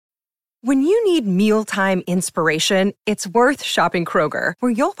When you need mealtime inspiration, it's worth shopping Kroger,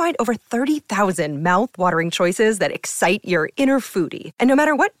 where you'll find over 30,000 mouth-watering choices that excite your inner foodie. And no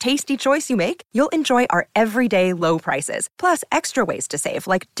matter what tasty choice you make, you'll enjoy our everyday low prices, plus extra ways to save,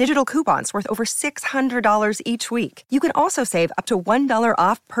 like digital coupons worth over $600 each week. You can also save up to $1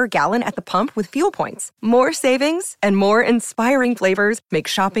 off per gallon at the pump with fuel points. More savings and more inspiring flavors make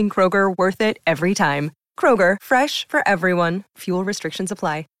shopping Kroger worth it every time. Kroger, fresh for everyone. Fuel restrictions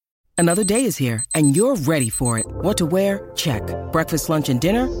apply. Another day is here, and you're ready for it. What to wear? Check. Breakfast, lunch, and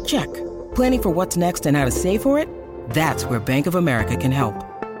dinner? Check. Planning for what's next and how to save for it? That's where Bank of America can help.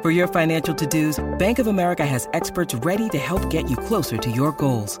 For your financial to-dos, Bank of America has experts ready to help get you closer to your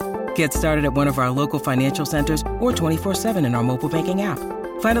goals. Get started at one of our local financial centers or 24/7 in our mobile banking app.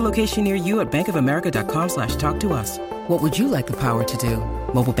 Find a location near you at bankofamerica.com/talktous. What would you like the power to do?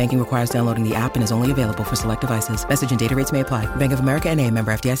 Mobile banking requires downloading the app and is only available for select devices. Message and data rates may apply. Bank of America N.A.,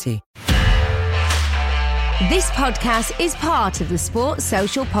 member FDIC. This podcast is part of the Sports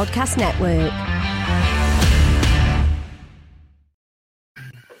Social Podcast Network.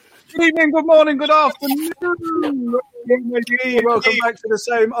 Good evening, good morning, good afternoon. Welcome back to the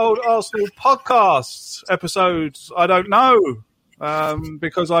Same Old Arsenal podcast episodes. I don't know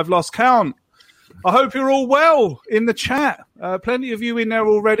because I've lost count. I hope you're all well in the chat. Plenty of you in there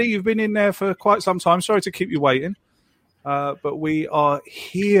already. You've been in there for quite some time. Sorry to keep you waiting. But we are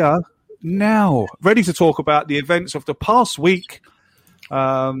here now, ready to talk about the events of the past week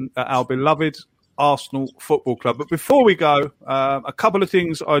at our beloved Arsenal Football Club. But before we go, a couple of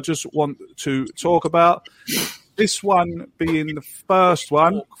things I just want to talk about. This one being the first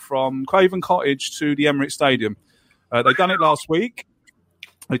one from Craven Cottage to the Emirates Stadium. They've done it last week.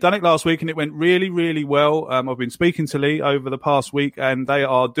 And it went really, really well. I've been speaking to Lee over the past week, and they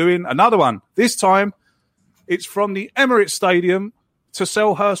are doing another one. This time, it's from the Emirates Stadium to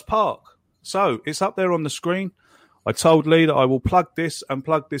Selhurst Park. So it's up there on the screen. I told Lee that I will plug this and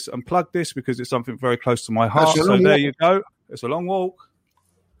plug this and plug this because it's something very close to my heart. So there you go. It's a long walk.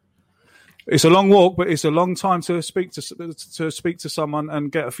 It's a long walk, but it's a long time to speak to someone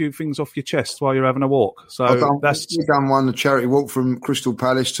and get a few things off your chest while you're having a walk. So we've done the charity walk from Crystal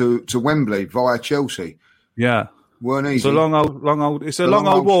Palace to Wembley via Chelsea. Yeah, weren't easy. It's a long old. It's a long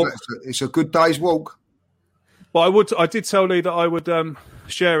old walk. It's a good day's walk. But I did tell Lee that I would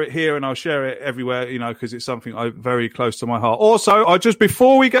share it here, and I'll share it everywhere. Because it's something very close to my heart. Also,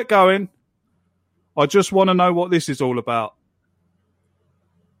 before we get going, I just want to know what this is all about.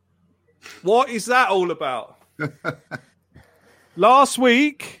 What is that all about? Last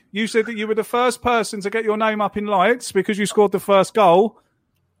week, you said that you were the first person to get your name up in lights because you scored the first goal.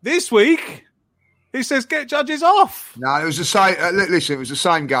 This week, he says get Judges off. No, it was the same. Listen, it was the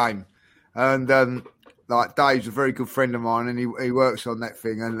same game, and Dave's a very good friend of mine, and he works on that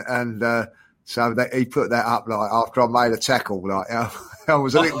thing, and so he put that up after I made a tackle. I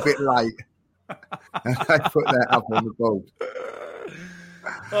was a little bit late, and they put that up on the board.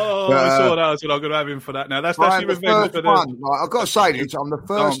 I saw that. So I'm going to have him for that now. That's your revenge for one. I've got to say this. I'm the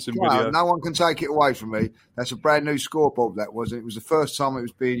first player. Video. No one can take it away from me. That's a brand new scoreboard. That was. It was the first time it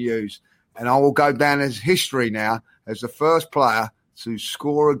was being used. And I will go down as history now as the first player to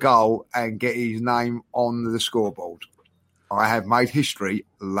score a goal and get his name on the scoreboard. I have made history,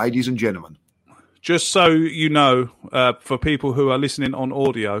 ladies and gentlemen. Just so you know, for people who are listening on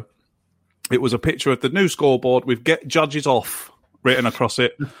audio, it was a picture of the new scoreboard with "Get Judges Off" written across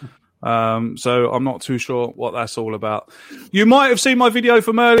it. So I'm not too sure what that's all about. You might have seen my video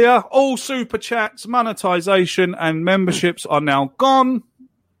from earlier. All super chats, monetization, and memberships are now gone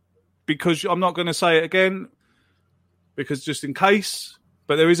because I'm not going to say it again because just in case.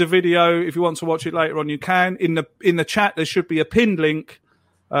 But there is a video. If you want to watch it later on, you can. In the chat, there should be a pinned link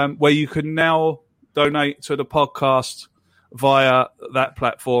where you can now donate to the podcast via that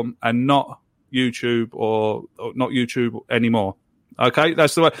platform and not YouTube or not YouTube anymore. Okay,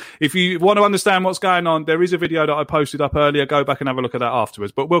 that's the way. If you want to understand what's going on, there is a video that I posted up earlier. Go back and have a look at that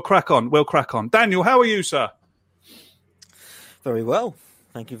afterwards. But we'll crack on. Daniel, how are you, sir? Very well.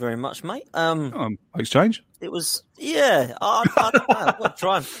 Thank you very much, mate. Exchange? It was, yeah. I don't know.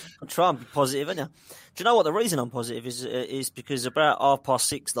 I'm trying to be positive, aren't you? Do you know what the reason I'm positive is because about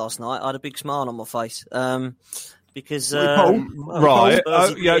 6:30 last night, I had a big smile on my face. Because right,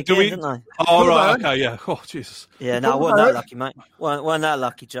 yeah. Do we? Oh, right, okay, yeah. Oh, Jesus. Yeah, no, I wasn't that lucky, mate. Wasn't that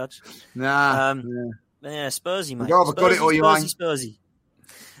lucky, Judge? Nah. Yeah, Spursy, mate. You either got it or you ain't. Spursy.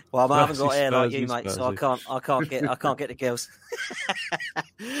 Well, I haven't got hair like you, mate, so I can't get the girls.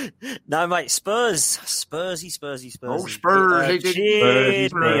 No, mate, Spursy. Oh, Spursy, Spursy.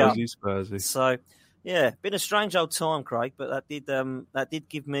 So, Yeah, been a strange old time, Craig, but that did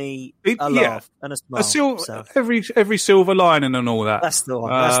give me a laugh and a smile. Every silver lining and all that. That's the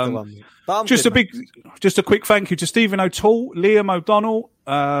one. That's the one. But just a quick thank you to Stephen O'Toole, Liam O'Donnell,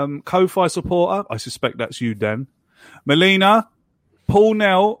 Ko-Fi supporter. I suspect that's you, Dan. Melina, Paul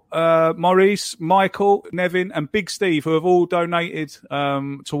Nell, Maurice, Michael, Nevin, and Big Steve, who have all donated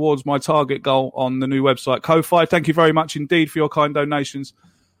towards my target goal on the new website, Ko-Fi. Thank you very much indeed for your kind donations.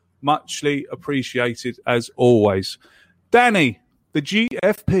 Muchly appreciated as always. Danny, the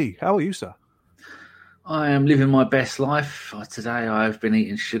GFP. How are you, sir? I am living my best life. Today I've been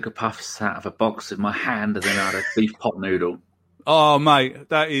eating sugar puffs out of a box in my hand, and then I had a beef pot noodle. Oh, mate,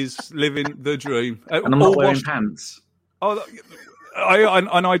 that is living the dream. And I'm not wearing pants. Oh,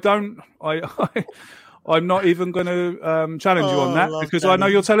 I'm not even going to challenge you on that because Danny. I know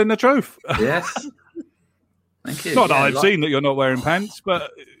you're telling the truth. Yes. Thank you. Not that I've seen that you're not wearing pants,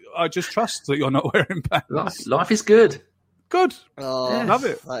 but I just trust that you're not wearing pants. Life is good. Good. Oh, yes. Love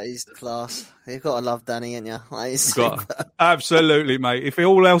it. That is class. You've got to love Danny, ain't you? That is absolutely, mate. If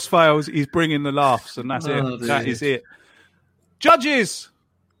all else fails, he's bringing the laughs, and that's it. Dude. That is it. Judges,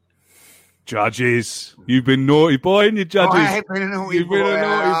 you've been naughty boy, and you judges. I have been a naughty boy. You've been a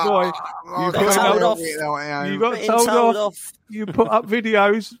naughty boy. You got told off. You put up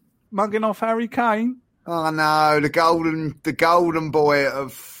videos mugging off Harry Kane. Oh no, the golden boy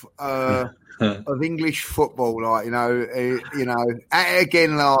of English football, like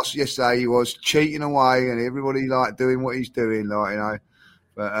again yesterday he was cheating away, and everybody doing what he's doing,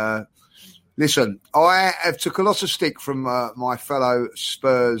 But listen, I have took a lot of stick from my fellow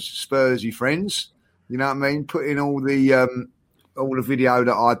Spursy friends. You know what I mean? Putting all the video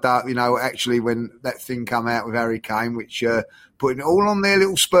that I done, actually when that thing come out with Harry Kane, which. Putting it all on their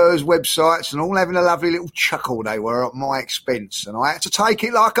little Spurs websites and all having a lovely little chuckle they were at my expense. And I had to take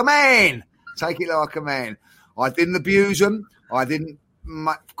it like a man. I didn't abuse them. I didn't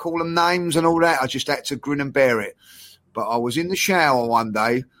call them names and all that. I just had to grin and bear it. But I was in the shower one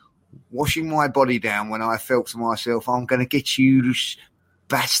day, washing my body down when I felt to myself, I'm going to get you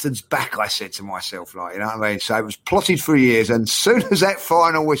bastards back, I said to myself. You know what I mean? So it was plotted for years. And as soon as that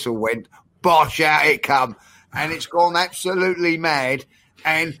final whistle went, bosh, out it come. And it's gone absolutely mad,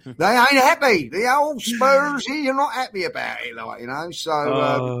 and they ain't happy. The old Spurs, you're not happy about it, So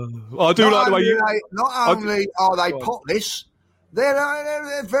I do like the way you. Not only are they potless,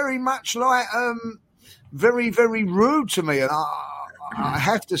 they're very much very, very rude to me. And I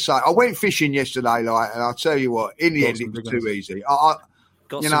have to say, I went fishing yesterday, and I'll tell you what, in the end, it was too easy. Got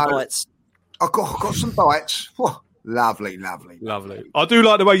some bites. I got some bites. Whoa. Lovely. I do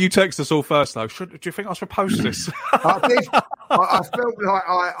like the way you text us all first, though. Do you think I should post this? I did. I felt like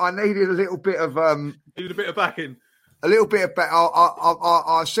I needed a little bit of needed a bit of backing. A little bit of back.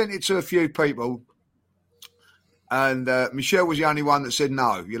 I sent it to a few people, and Michelle was the only one that said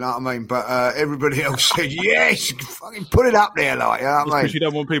no. You know what I mean? But everybody else said yes. Fucking put it up there, you know what I mean? Because you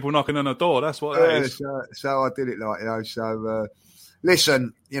don't want people knocking on the door. That's what that is. So I did it, So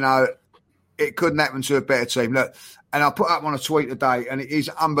listen, it couldn't happen to a better team. Look, and I put up on a tweet today, and it is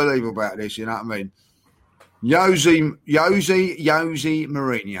unbelievable about this, you know what I mean? Jose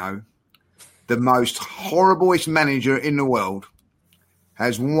Mourinho, the most horriblest manager in the world,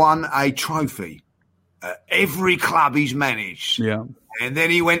 has won a trophy at every club he's managed. Yeah. And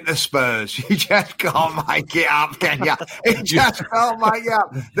then he went to Spurs. You just can't make it up, can you? You just can't make it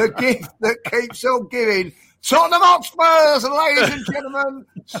up. The gift that keeps on giving. Tottenham Hotspurs, ladies and gentlemen.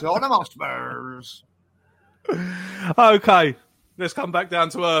 Tottenham Hotspurs. Okay, let's come back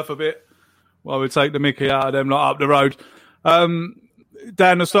down to earth a bit while we take the mickey out of them, not up the road. Dan,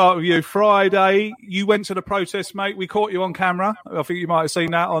 I'll start with you. Friday, you went to the protest, mate. We caught you on camera. I think you might have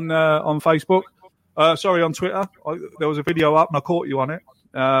seen that on Facebook. On Twitter. There was a video up and I caught you on it.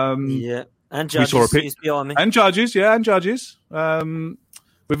 Yeah, and Judges. We saw a pic behind me. And Judges.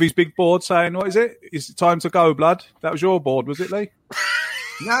 With his big board saying, what is it? Is it time to go, blood? That was your board, was it, Lee?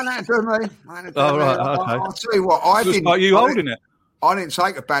 No, it doesn't me. Right, okay. I'll tell you what, I didn't. Like you holding it? I didn't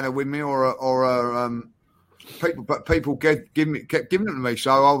take a banner with me or people kept giving them to me,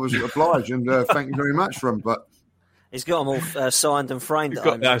 so I was obliged, and thank you very much for them. But he's got them all signed and framed.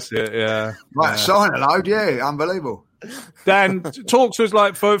 That's it, yeah. Right, sign a load, yeah, unbelievable. Dan, talk to us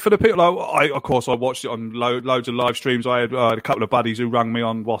for the people. I watched it on loads of live streams. I had a couple of buddies who rang me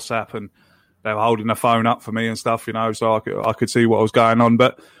on WhatsApp, and they were holding the phone up for me and stuff, so I could see what was going on.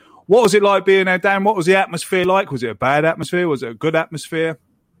 But what was it like being there, Dan? What was the atmosphere like? Was it a bad atmosphere? Was it a good atmosphere?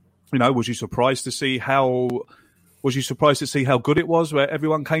 Was you surprised to see how good it was, where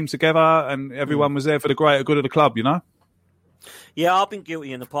everyone came together and everyone was there for the greater good of the club? Yeah, I've been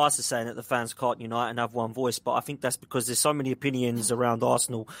guilty in the past of saying that the fans can't unite and have one voice, but I think that's because there's so many opinions around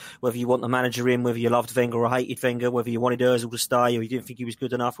Arsenal, whether you want the manager in, whether you loved Wenger or hated Wenger, whether you wanted Ozil to stay or you didn't think he was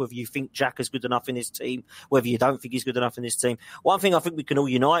good enough, whether you think Xhaka's good enough in this team, whether you don't think he's good enough in this team. One thing I think we can all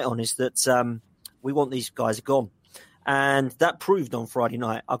unite on is that we want these guys gone. And that proved on Friday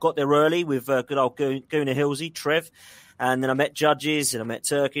night. I got there early with good old Gunnar Hilsey, Trev, and then I met Judges and I met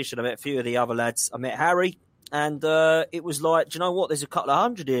Turkish and I met a few of the other lads. I met Harry. And it was like, do you know what? There's a couple of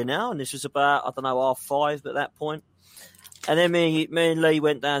hundred here now. And this was about, 5:30 at that point. And then me and Lee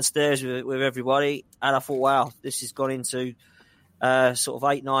went downstairs with everybody. And I thought, wow, this has gone into sort of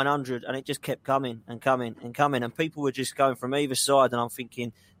 800-900. And it just kept coming and coming and coming. And people were just going from either side. And I'm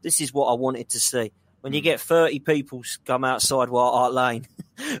thinking, this is what I wanted to see. When you get 30 people come outside White Hart Lane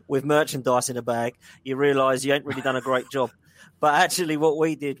with merchandise in a bag, you realise you ain't really done a great job. But actually what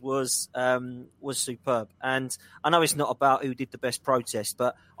we did was superb. And I know it's not about who did the best protest,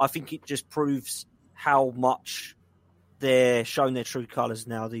 but I think it just proves how much they're showing their true colours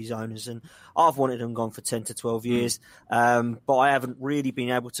now, these owners. And I've wanted them gone for 10 to 12 years, but I haven't really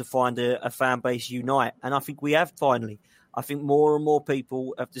been able to find a fan base unite. And I think we have finally. I think more and more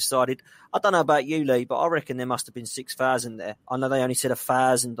people have decided. I don't know about you, Lee, but I reckon there must have been 6,000 there. I know they only said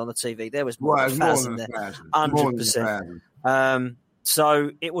 1,000 on the TV. There was more than 1,000 there. 100%.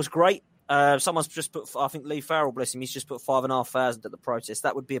 So it was great. Someone's just put, I think Lee Farrell, bless him, he's just put 5,500 at the protest.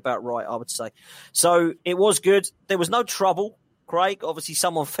 That would be about right, I would say. So it was good. There was no trouble. Craig, obviously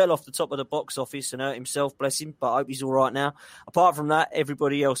someone fell off the top of the box office and hurt himself, bless him, but I hope he's all right now. Apart from that,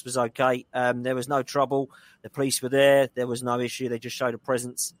 everybody else was okay. There was no trouble. The police were there. There was no issue. They just showed a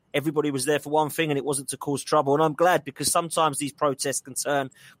presence. Everybody was there for one thing, and it wasn't to cause trouble. And I'm glad, because sometimes these protests can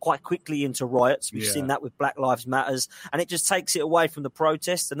turn quite quickly into riots. We've seen that with Black Lives Matters, and it just takes it away from the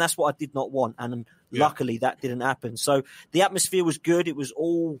protest. And that's what I did not want. And luckily that didn't happen. So the atmosphere was good. It was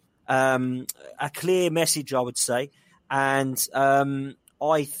all a clear message, I would say. And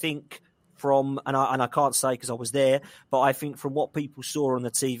I think and I can't say because I was there, but I think from what people saw on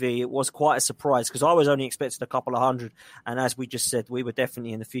the TV, it was quite a surprise, because I was only expecting a couple of hundred. And as we just said, we were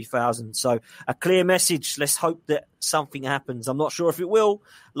definitely in the few thousand. So a clear message. Let's hope that something happens. I'm not sure if it will.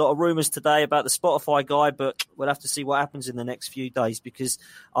 A lot of rumours today about the Spotify guy, but we'll have to see what happens in the next few days, because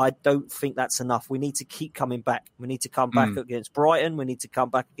I don't think that's enough. We need to keep coming back. We need to come back against Brighton. We need to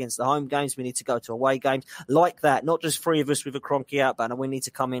come back against the home games. We need to go to away games like that. Not just three of us with a Kroenke out banner. We need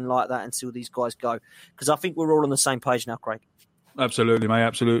to come in like that until these guys go, because I think we're all on the same page now, Craig. Absolutely, mate.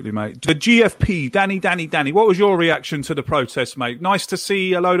 Absolutely, mate. The GFP, Danny, what was your reaction to the protest, mate? Nice to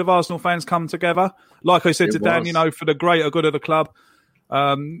see a load of Arsenal fans come together. Like I said to Dan, for the greater good of the club.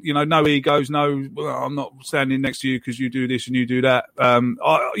 No egos, I'm not standing next to you because you do this and you do that.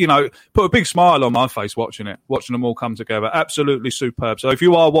 Put a big smile on my face watching them all come together. Absolutely superb. So if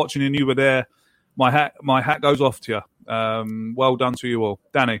you are watching and you were there, my hat goes off to you. Well done to you all.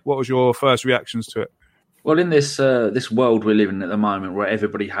 Danny, what was your first reactions to it? Well, in this world we're living in at the moment, where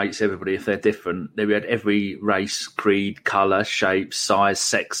everybody hates everybody if they're different, we had every race, creed, colour, shape, size,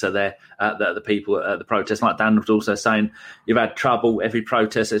 sex are there. The people at the protest, like Dan was also saying, you've had trouble. Every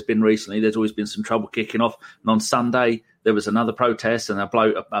protest there's been recently, there's always been some trouble kicking off. And on Sunday there was another protest, and a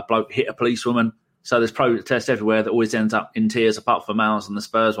bloke hit a policewoman. So there's protests everywhere that always ends up in tears, apart from ours and the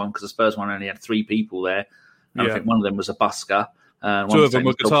Spurs one, because the Spurs one only had 3 people there. And I think one of them was a busker. 2 of them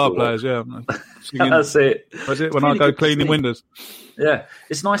were guitar players, That's it. That's it, when I go cleaning windows. Yeah,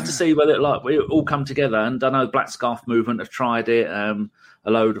 it's nice to see whether we all come together. And I know the Black Scarf Movement have tried it.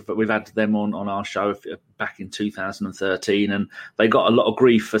 We've had them on our show back in 2013, and they got a lot of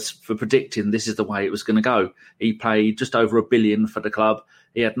grief for predicting this is the way it was going to go. He paid just over $1 billion for the club.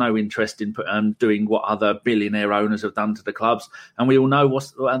 He had no interest in doing what other billionaire owners have done to the clubs, and we all know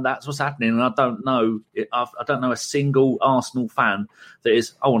that's what's happening. And I don't know a single Arsenal fan that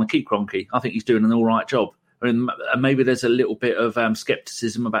is, I want to keep Kroenke. I think he's doing an all right job. I mean, maybe there's a little bit of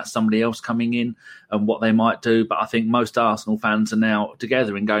scepticism about somebody else coming in and what they might do, but I think most Arsenal fans are now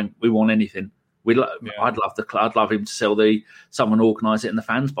together and going, we want anything. I'd love him to sell someone organise it and the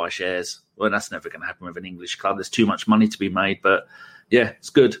fans buy shares. Well, that's never going to happen with an English club. There's too much money to be made, but yeah, it's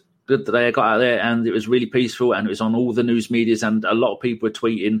good that they got out there, and it was really peaceful, and it was on all the news medias, and a lot of people were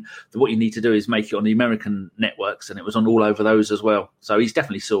tweeting that what you need to do is make it on the American networks, and it was on all over those as well. So he's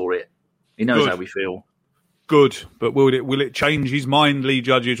definitely saw it. He knows how we feel. Good, but will it change his mind, Lee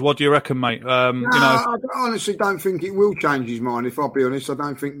Judges? What do you reckon, mate? I honestly don't think it will change his mind. If I'll be honest, I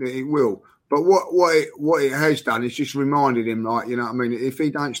don't think that it will. But what it has done is just reminded him, if he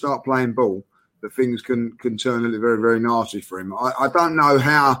don't start playing ball, that things can turn very, very nasty for him. I don't know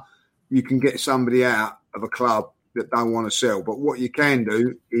how you can get somebody out of a club that don't want to sell. But what you can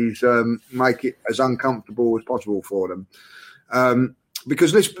do is make it as uncomfortable as possible for them.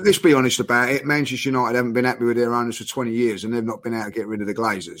 Because let's be honest about it, Manchester United haven't been happy with their owners for 20 years, and they've not been able to get rid of the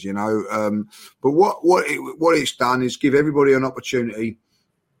Glazers, you know. But what it's done is give everybody an opportunity.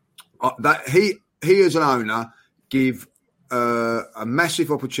 That he as an owner give a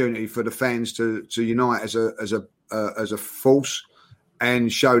massive opportunity for the fans to unite as a force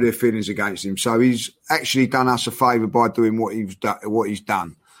and show their feelings against him. So he's actually done us a favour by doing what he's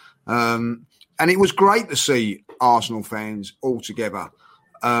done. And it was great to see Arsenal fans all together,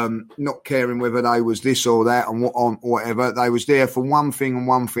 not caring whether they was this or that and whatever. They was there for one thing and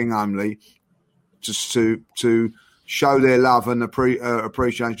one thing only, just to show their love and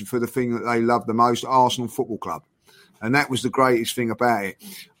appreciation for the thing that they love the most, Arsenal Football Club. And that was the greatest thing about it.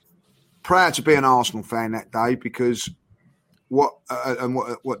 Proud to be an Arsenal fan that day, because what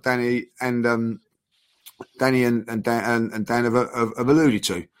Danny and Dan have alluded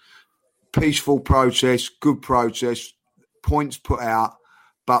to. Peaceful protest, good protest, points put out,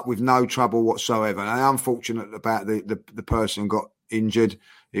 but with no trouble whatsoever. And I'm unfortunate about the person who got injured.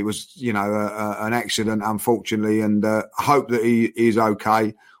 It was, you know, an accident, unfortunately, and I hope that he is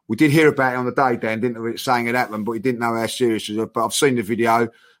okay. We did hear about it on the day, Dan, didn't we? Saying it happened, but we didn't know how serious it was. But I've seen the video,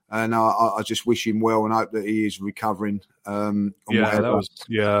 and I just wish him well and hope that he is recovering. I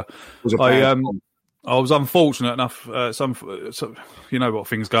was unfortunate enough. You know what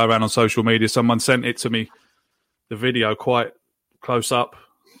things go around on social media. Someone sent it to me, the video quite close up,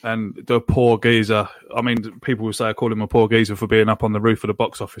 and the poor geezer. I mean, people will say I call him a poor geezer for being up on the roof of the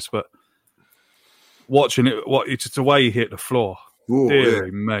box office, but watching it, it's the way he hit the floor. Ooh,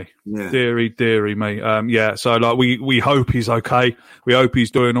 deary me, deary me. So like we hope he's okay. We hope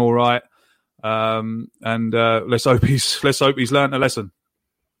he's doing all right, and let's hope he's learned a lesson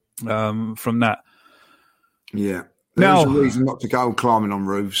from that. Yeah. There's a reason not to go climbing on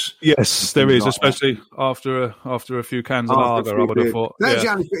roofs. Yes, there is, especially after a few cans of lager, I would have thought. That's the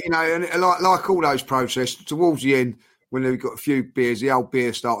only thing, you know, and like all those protests, towards the end, when they've got a few beers, the old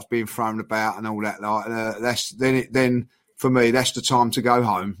beer starts being thrown about and all that. Then for me, that's the time to go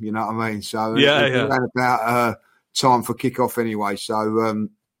home. You know what I mean? So around about time for kick-off anyway. So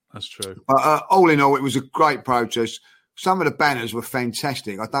that's true. But all in all, it was a great protest. Some of the banners were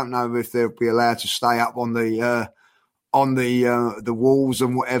fantastic. I don't know if they'll be allowed to stay up on the walls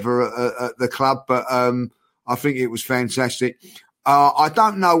and whatever at the club, but I think it was fantastic. I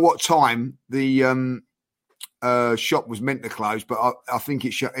don't know what time the shop was meant to close, but I think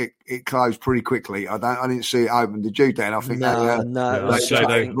it closed pretty quickly. I didn't see it open. Did you, Dan? I think they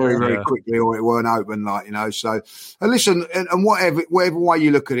shut it very quickly, or it weren't open. Like, you know. So listen, and whatever way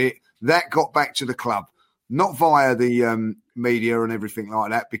you look at it, that got back to the club. Not via the media and everything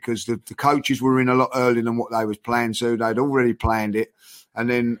like that, because the coaches were in a lot earlier than what they was planned to. They'd already planned it. And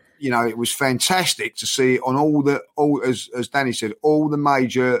then, you know, it was fantastic to see on all as Danny said, all the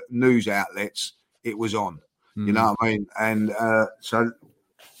major news outlets, it was on. You know what I mean? And so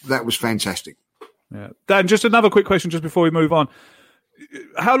that was fantastic. Yeah. Dan, just another quick question just before we move on.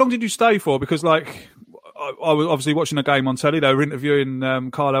 How long did you stay for? Because, like, I was obviously watching a game on telly. They were interviewing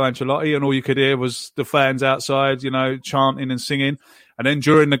Carlo Ancelotti, and all you could hear was the fans outside, you know, chanting and singing. And then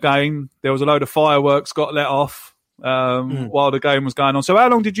during the game, there was a load of fireworks got let off while the game was going on. So how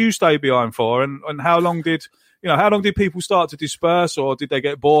long did you stay behind for? And how long did people start to disperse, or did they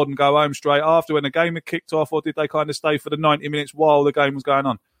get bored and go home straight after when the game had kicked off, or did they kind of stay for the 90 minutes while the game was going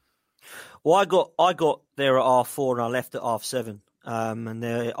on? Well, I got there at 4:30 and I left at 7:30. And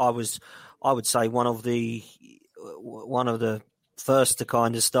there I would say one of the first to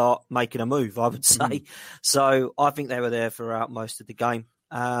kind of start making a move, I would say. So I think they were there throughout most of the game.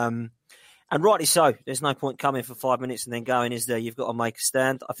 And rightly so. There's no point coming for 5 minutes and then going, is there? You've got to make a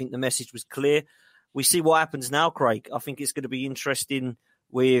stand. I think the message was clear. We see what happens now, Craig. I think it's going to be interesting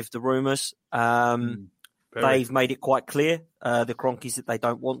with the rumours. They've made it quite clear, the Cronkies, that they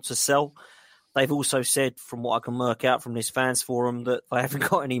don't want to sell. They've also said, from what I can work out from this fans forum, that they haven't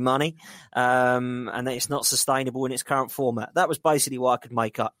got any money and that it's not sustainable in its current format. That was basically what I could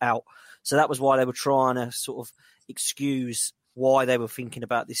make out. So that was why they were trying to sort of excuse why they were thinking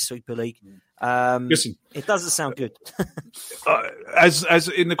about this Super League. Listen, it doesn't sound good. As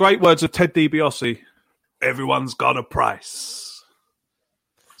in the great words of Ted DiBiase, everyone's got a price.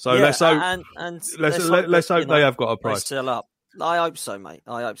 So let's hope, let's hope they have got a price. Sell up. I hope so, mate.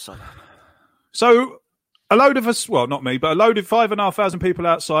 I hope so. So a load of us, well, not me, but a load of 5,500 people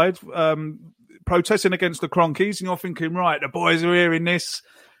outside protesting against the Cronkies. And you're thinking, right, the boys are hearing this.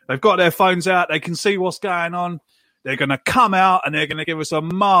 They've got their phones out. They can see what's going on. They're going to come out and they're going to give us a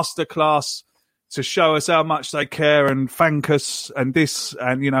masterclass to show us how much they care and thank us and this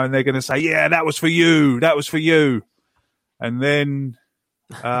and, and they're going to say, yeah, that was for you. That was for you. And then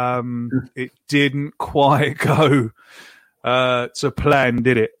it didn't quite go to plan,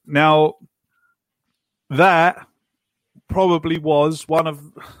 did it? Now, that probably was one of...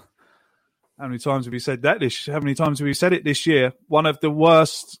 How many times have we said that? How many times have we said it this year? One of the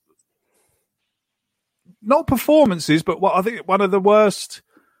worst, not performances, but I think one of the worst,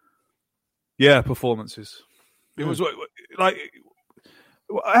 performances. It was like,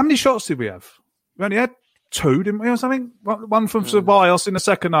 how many shots did we have? We only had 2, didn't we, or something? One from Ceballos in the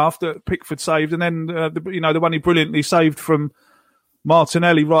second half that Pickford saved, and then the one he brilliantly saved from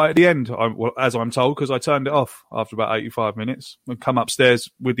Martinelli right at the end. As I'm told, because I turned it off after about 85 minutes and come upstairs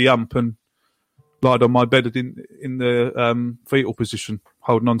with the ump and lied on my bed in the fetal position,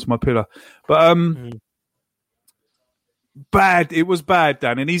 holding on to my pillow. But bad. It was bad,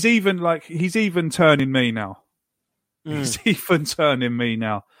 Dan. And he's even turning me now. He's even turning me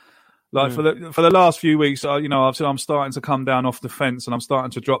now. Like for the last few weeks, I've said I'm starting to come down off the fence and I'm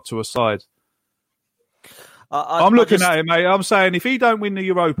starting to drop to a side. I'm looking at him, mate. I'm saying if he don't win the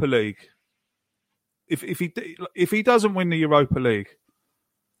Europa League, if he doesn't win the Europa League,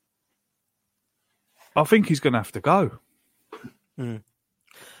 I think he's going to have to go.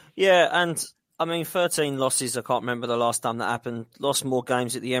 Yeah, and I mean, 13 losses. I can't remember the last time that happened. Lost more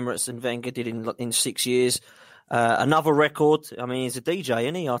games at the Emirates than Wenger did in 6 years. Another record. I mean, he's a DJ,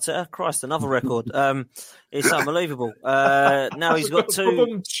 isn't he, Arteta? Christ, another record. It's unbelievable. Now he's got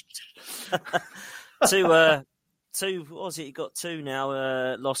two. What was it? He got 2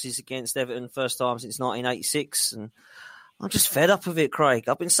 now losses against Everton, first time since 1986, and I'm just fed up of it, Craig.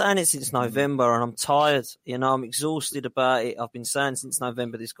 I've been saying it since November, and I'm tired. I'm exhausted about it. I've been saying since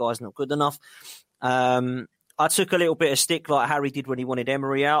November this guy's not good enough. I took a little bit of stick like Harry did when he wanted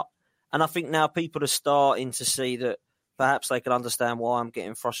Emery out, and I think now people are starting to see that perhaps they can understand why I'm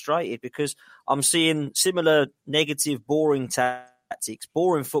getting frustrated, because I'm seeing similar negative, boring tactics,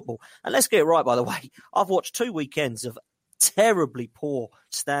 boring football. And let's get it right, by the way. I've watched 2 weekends of terribly poor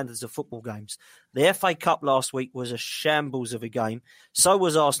standards of football games. The FA Cup last week was a shambles of a game. So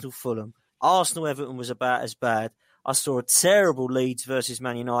was Arsenal-Fulham. Arsenal-Everton was about as bad. I saw a terrible Leeds versus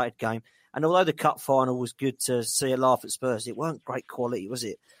Man United game. And although the cup final was good to see a laugh at Spurs, it weren't great quality, was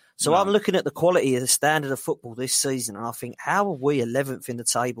it? So I'm looking at the quality of the standard of football this season, and I think, how are we 11th in the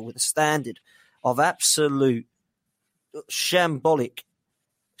table with a standard of absolute shambolic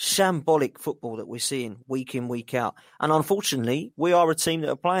football that we're seeing week in, week out? And unfortunately, we are a team that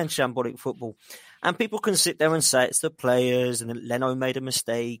are playing shambolic football. And people can sit there and say it's the players and that Leno made a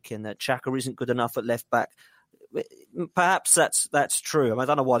mistake and that Xhaka isn't good enough at left back. Perhaps that's true. I mean, I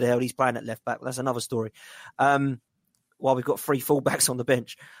don't know why the hell he's playing at left back, but that's another story. While we've got 3 fullbacks on the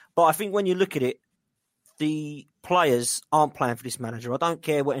bench. But I think when you look at it, the players aren't playing for this manager. I don't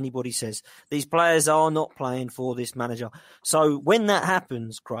care what anybody says. These players are not playing for this manager. So when that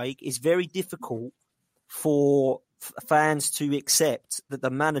happens, Craig, it's very difficult for fans to accept that the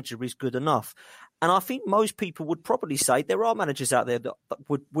manager is good enough. And I think most people would probably say there are managers out there that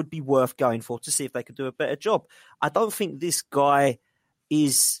would be worth going for to see if they could do a better job. I don't think this guy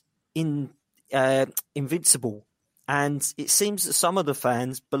is invincible. And it seems that some of the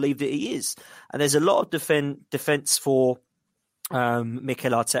fans believe that he is. And there's a lot of defence for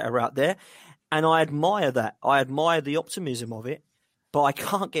Mikel Arteta out there. And I admire that. I admire the optimism of it. But I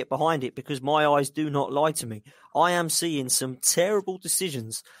can't get behind it because my eyes do not lie to me. I am seeing some terrible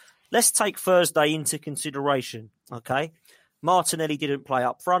decisions. Let's take Thursday into consideration, okay? Martinelli didn't play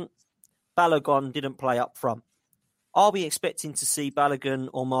up front. Balogun didn't play up front. Are we expecting to see Balogun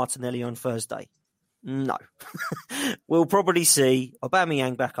or Martinelli on Thursday? No. We'll probably see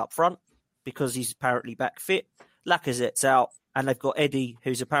Aubameyang back up front because he's apparently back fit. Lacazette's out, and they've got Eddie,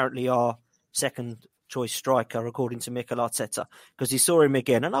 who's apparently our second choice striker, according to Mikel Arteta, because he saw him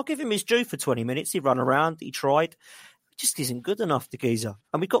again. And I'll give him his due for 20 minutes. He ran around, he tried. It just isn't good enough, the geezer.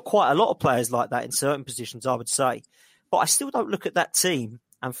 And we've got quite a lot of players like that in certain positions, I would say. But I still don't look at that team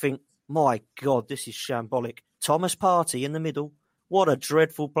and think, my God, this is shambolic. Thomas Partey in the middle. What a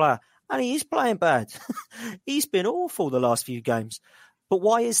dreadful player. And he is playing bad. He's been awful the last few games. But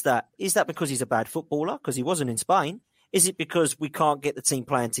why is that? Is that because he's a bad footballer? Because he wasn't in Spain? Is it because we can't get the team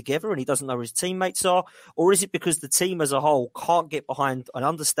playing together and he doesn't know who his teammates are? Or is it because the team as a whole can't get behind an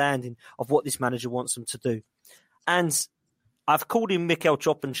understanding of what this manager wants them to do? And I've called him Mikel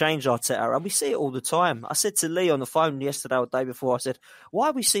Chop and Change Arteta, and we see it all the time. I said to Lee on the phone yesterday or the day before, I said, why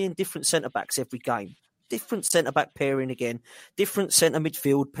are we seeing different centre-backs every game? Different centre-back pairing again, different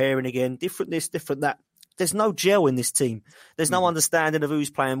centre-midfield pairing again, different this, different that. There's no gel in this team. There's no understanding of who's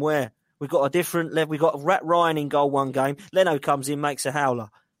playing where. We've got a different level. We've got Rat Ryan in goal one game. Leno comes in, makes a howler.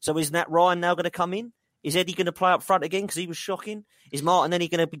 So isn't that Ryan now going to come in? Is Eddie going to play up front again because he was shocking? Is Martinelli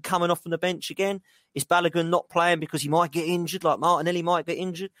going to be coming off from the bench again? Is Balogun not playing because he might get injured, like Martinelli might get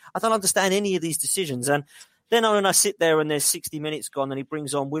injured? I don't understand any of these decisions. And then when I sit there and there's 60 minutes gone and he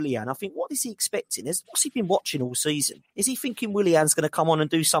brings on Willian, I think, what is he expecting? What's he been watching all season? Is he thinking Willian's going to come on and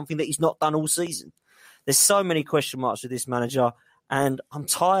do something that he's not done all season? There's so many question marks with this manager. And I'm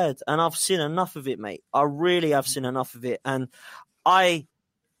tired, and I've seen enough of it, mate. I really have seen enough of it. And I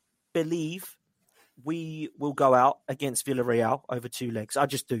believe we will go out against Villarreal over 2 legs. I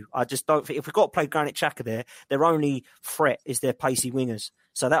just do. I just don't think... If we've got to play Granit Xhaka there, their only threat is their pacey wingers.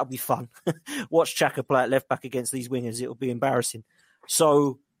 So that'll be fun. Watch Xhaka play at left-back against these wingers. It'll be embarrassing.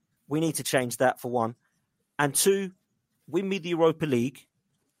 So we need to change that, for one. And 2, win me the Europa League,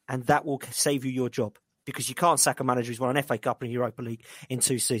 and that will save you your job. Because you can't sack a manager who's won an FA Cup and a Europa League in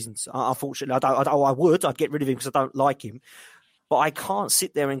 2 seasons. Unfortunately, I'd get rid of him because I don't like him. But I can't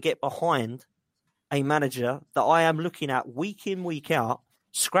sit there and get behind a manager that I am looking at week in, week out,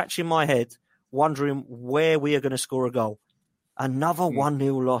 scratching my head, wondering where we are going to score a goal. Another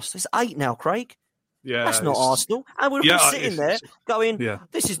 1-0 loss. It's 8 now, Craig. Yeah, that's not Arsenal. And we're sitting there going,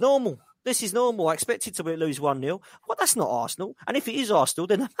 this is normal. This is normal. I expected to lose 1-0. Well, that's not Arsenal. And if it is Arsenal,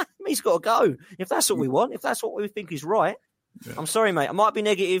 then he's got to go. If that's what we want, if that's what we think is right. Yeah. I'm sorry, mate. I might be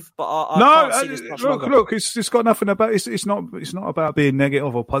negative, but I can't see this much longer. Look, it's got nothing about it's not about being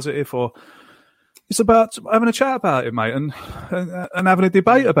negative or positive, or it's about having a chat about it, mate, and having a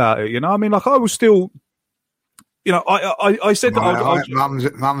debate about it. You know, I mean, like I was still, you know, I said that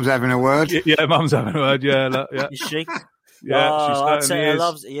Mum's having a word. Yeah, Mum's having a word. Yeah, yeah. Is she? Yeah, I'd say her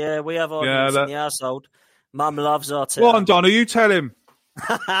loves. Yeah, we have arguments in the household. Mum loves Arteta. Go on, Donna. You tell him.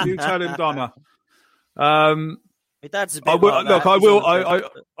 You tell him, Donna. My dad's a bit I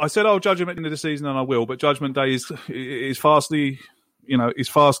will. I said I'll judge him at the end of the season, and I will. But Judgment Day is fastly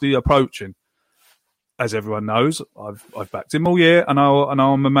approaching. As everyone knows, I've backed him all year, and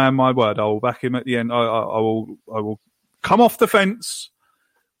I'm a man my word. I will back him at the end. I will come off the fence,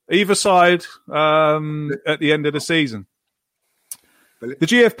 either side, at the end of the season. The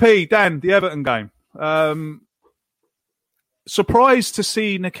GFP, Dan, the Everton game. Surprised to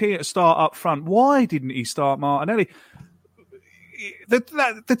see Nikita start up front. Why didn't he start Martinelli?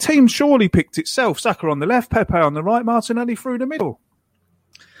 The team surely picked itself. Saka on the left, Pepe on the right, Martinelli through the middle.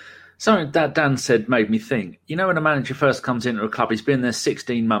 Something that Dan said made me think. You know, when a manager first comes into a club, he's been there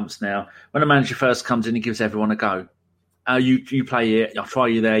 16 months now. When a manager first comes in, he gives everyone a go. You play here, I'll try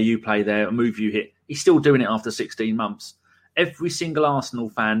you there, you play there, a move you hit. He's still doing it after 16 months. Every single Arsenal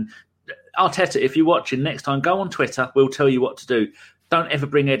fan, Arteta, if you're watching, next time go on Twitter, we'll tell you what to do. Don't ever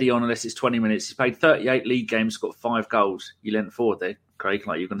bring Eddie on unless it's 20 minutes. He's played 38 league games, got 5 goals. You leant forward there, Craig,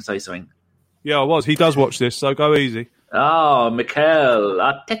 like you were going to say something. Yeah, I was. He does watch this, so go easy. Oh, Mikel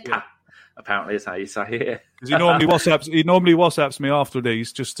Arteta. Yeah. Apparently is how you say it. He normally WhatsApps me after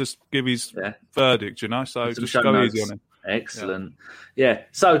these just to give his verdict, you know. So just go notes. Easy on him. Excellent. Yeah.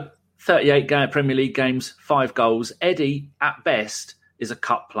 So 38 Premier League games, 5 goals. Eddie, at best, is a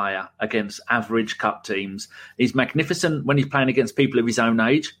cup player against average cup teams. He's magnificent when he's playing against people of his own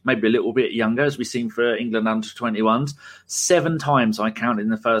age, maybe a little bit younger, as we've seen for England under-21s. 7 times I counted in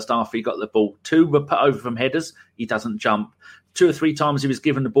the first half he got the ball. 2 were put over from headers. He doesn't jump. 2 or 3 times he was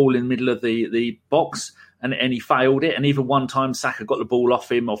given the ball in the middle of the box and he failed it. And even one time Saka got the ball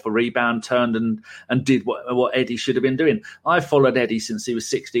off him, off a rebound, turned and did what Eddie should have been doing. I've followed Eddie since he was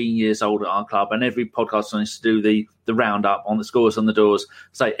 16 years old at our club, and every podcast I used to do the roundup on the scores on the doors.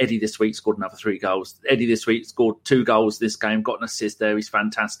 Say, Eddie this week scored another 3 goals. Eddie this week scored 2 goals this game, got an assist there. He's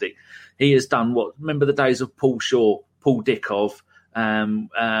fantastic. He has done remember the days of Paul Shaw, Paul Dickov,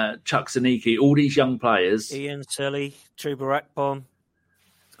 Chuck Zaniki, all these young players. Ian Selly, Chuba Akpom.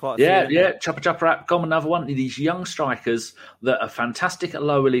 Chopper Akpom, another one. These young strikers that are fantastic at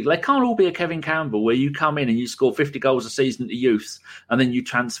lower league. They can't all be a Kevin Campbell where you come in and you score 50 goals a season to youths and then you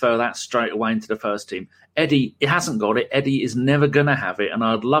transfer that straight away into the first team. Eddie, he hasn't got it. Eddie is never going to have it, and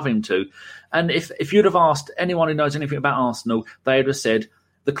I'd love him to. And if you'd have asked anyone who knows anything about Arsenal, they'd have said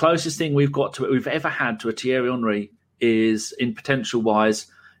the closest thing we've ever had to a Thierry Henry is, in potential wise,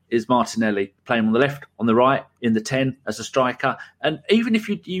 is Martinelli, playing on the left, on the right, in the 10 as a striker. And even if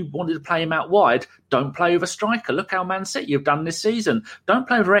you wanted to play him out wide, don't play with a striker. Look how Man City have done this season. Don't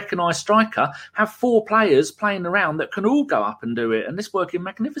play with a recognised striker. Have 4 players playing around that can all go up and do it. And it's working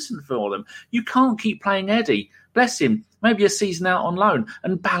magnificent for them. You can't keep playing Eddie. Bless him. maybe a season out on loan.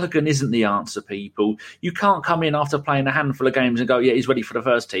 And Balogun isn't the answer, people. You can't come in after playing a handful of games and go, yeah, he's ready for the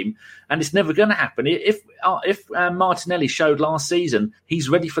first team. And it's never going to happen. If Martinelli showed last season he's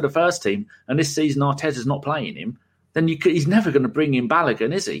ready for the first team, and this season Arteta's not playing him, then he's never going to bring in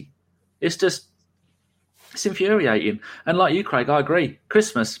Balogun, is he? It's infuriating. And like you, Craig, I agree.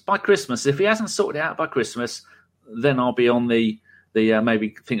 By Christmas, if he hasn't sorted it out by Christmas, then I'll be on the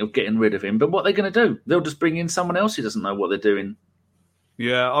maybe think of getting rid of him. But what are they going to do? They'll just bring in someone else who doesn't know what they're doing.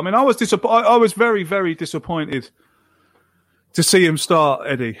 Yeah, I mean, I was very, very disappointed to see him start,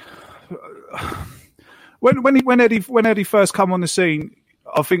 Eddie. When Eddie first come on the scene,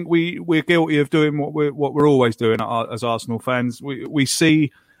 I think we're guilty of doing what we're always doing as Arsenal fans. We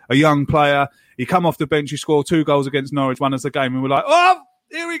see a young player, he come off the bench, he scored 2 goals against Norwich, won us the game, and we're like, oh,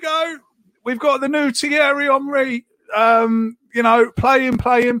 here we go. We've got the new Thierry Henry. Play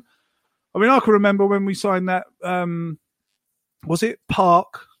him. I mean, I can remember when we signed that. Was it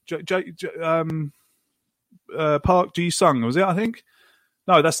Park? Park Ji-sung, was it? I think.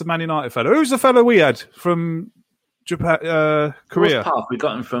 No, that's the Man United fellow. Who's the fellow we had from Japan, Korea? It was Park. We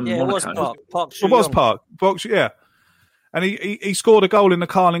got him from Monaco. It was Park. It was Park. Yeah. And he scored a goal in the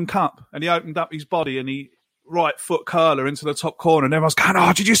Carling Cup, and he opened up his body and he right foot curler into the top corner, and everyone's going,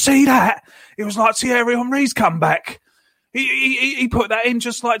 "Oh, did you see that? It was like Thierry Henry's comeback. He put that in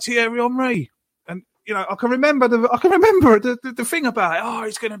just like Thierry Henry." And I can remember the thing about it. Oh,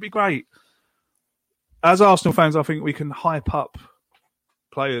 it's going to be great. As Arsenal fans, I think we can hype up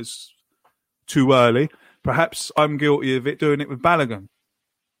players too early. Perhaps I'm guilty of doing it with Balogun.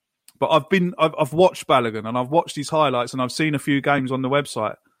 But I've watched Balogun and I've watched his highlights and I've seen a few games on the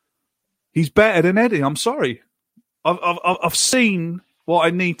website. He's better than Eddie. I'm sorry. I've seen what I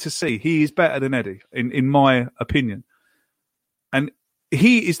need to see. He is better than Eddie, in my opinion. And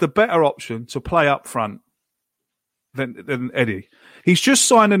he is the better option to play up front than Eddie. He's just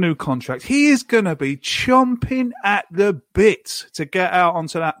signed a new contract. He is going to be chomping at the bit to get out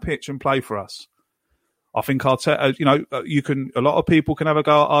onto that pitch and play for us. I think Arteta, a lot of people can have a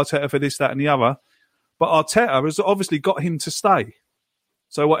go at Arteta for this, that, and the other, but Arteta has obviously got him to stay.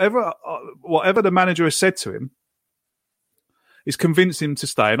 So whatever the manager has said to him is convinced him to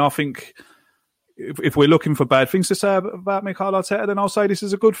stay. And I think if we're looking for bad things to say about Mikel Arteta, then I'll say this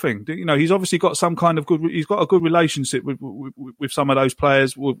is a good thing. He's obviously got some kind of good. He's got a good relationship with some of those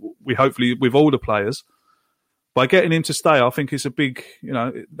players. We hopefully with all the players. By getting him to stay, I think it's a big.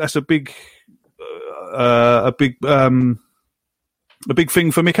 That's a big. A big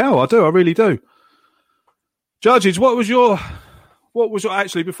thing for Mikel. I really do. Judges, what was your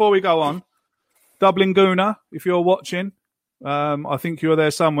actually before we go on, Dublin Gooner, if you're watching, I think you're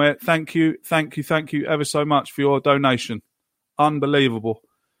there somewhere. Thank you ever so much for your donation. Unbelievable.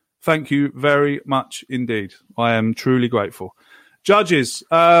 Thank you very much indeed. I am truly grateful. Judges,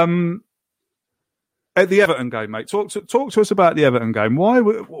 at the Everton game, mate, talk to us about the Everton game.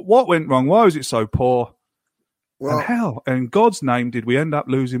 What went wrong? Why was it so poor? Well, and how, in God's name, did we end up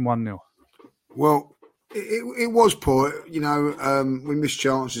losing 1-0? Well, it was poor. We missed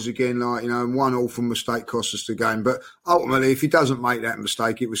chances again. 1-1 from mistake cost us the game. But ultimately, if he doesn't make that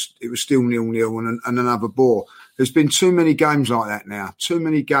mistake, it was still 0-0 and another bore. There's been too many games like that now. Too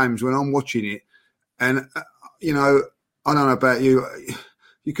many games when I'm watching it, and I don't know about you.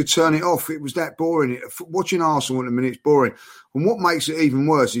 You could turn it off. It was that boring. Watching Arsenal at the minute, it's boring. And what makes it even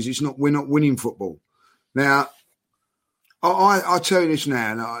worse is we're not winning football. Now, I tell you this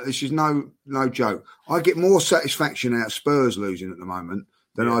now, this is no joke. I get more satisfaction out of Spurs losing at the moment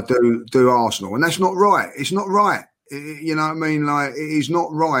than I do Arsenal. And that's not right. It's not right. You know what I mean? Like, it is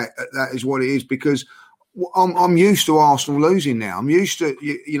not right. That is what it is, because I'm used to Arsenal losing now. I'm used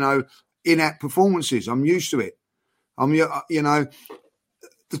to, inept performances. I'm used to it. The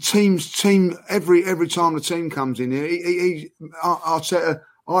team every time the team comes in here, Arteta,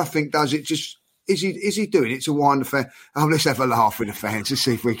 I think, does it just. Is he doing it to wind the fan? Let's have a laugh with the fans to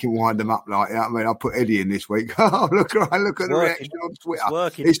see if we can wind them up like that. I mean, I'll put Eddie in this week. Look at the reaction on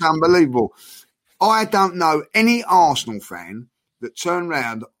Twitter. It's unbelievable. I don't know any Arsenal fan that turned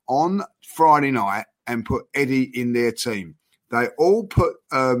round on Friday night and put Eddie in their team. They all put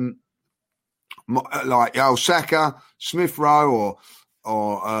Saka, Smith Rowe,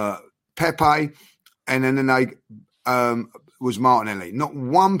 or Pepe, and then they was Martinelli. Not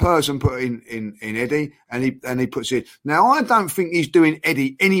one person put in Eddie, and he puts it. Now, I don't think he's doing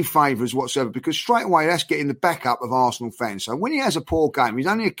Eddie any favours whatsoever, because straight away that's getting the backup of Arsenal fans. So when he has a poor game, he's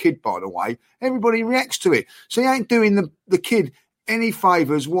only a kid, by the way, everybody reacts to it. So he ain't doing the kid any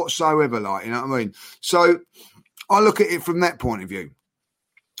favours whatsoever, you know what I mean? So I look at it from that point of view.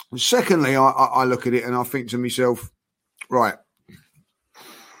 Secondly, I look at it and I think to myself, Right.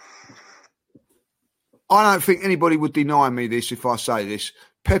 I don't think anybody would deny me this if I say this.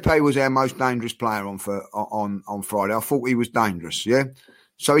 Pepe was our most dangerous player on Friday. I thought he was dangerous, yeah?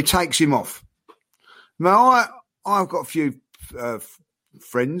 So he takes him off. Now, I've got a few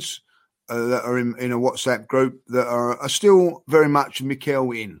friends that are in a WhatsApp group that are still very much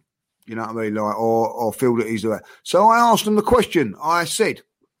Mikel in, you know what I mean? Like, or feel that he's there. So I asked them the question. I said,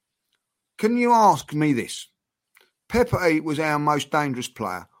 can you ask me this? Pepe was our most dangerous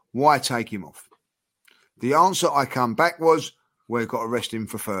player. Why take him off? The answer I come back was, we've got to rest him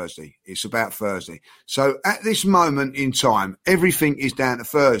for Thursday. It's about Thursday. So at this moment in time, everything is down to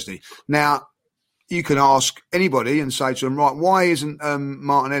Thursday. Now, you can ask anybody and say to them, right, why isn't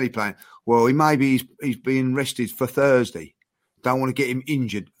Martinelli playing? Well, he's being rested for Thursday. Don't want to get him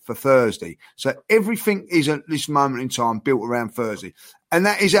injured for Thursday. So everything is at this moment in time built around Thursday. And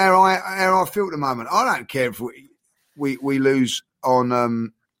that is how I feel at the moment. I don't care if we lose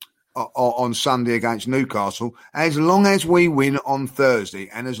on Sunday against Newcastle, as long as we win on Thursday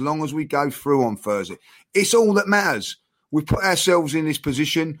and as long as we go through on Thursday. It's all that matters. We've put ourselves in this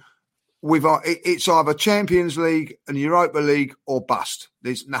position. It's either Champions League and Europa League or bust.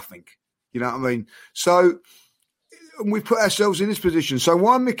 There's nothing. You know what I mean? So we've put ourselves in this position. So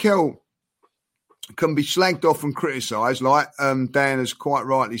while Mikel can be slagged off and criticised, like Dan has quite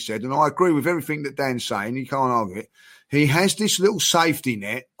rightly said, and I agree with everything that Dan's saying, you can't argue it, he has this little safety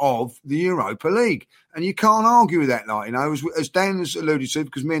net of the Europa League. And you can't argue with that, like, you know, as Dan has alluded to,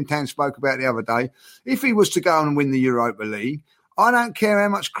 because me and Dan spoke about the other day, if he was to go and win the Europa League, I don't care how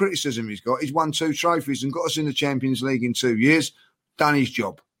much criticism he's got. He's won 2 trophies and got us in the Champions League in 2 years, done his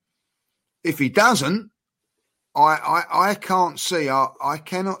job. If he doesn't, I can't see, I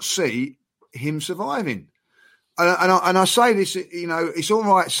cannot see him surviving. And I say this, you know, it's all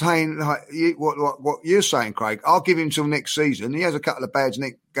right saying like what you're saying, Craig. I'll give him till next season. He has a couple of bad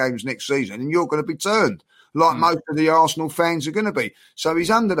games next season, and you're going to be turned like most of the Arsenal fans are going to be. So he's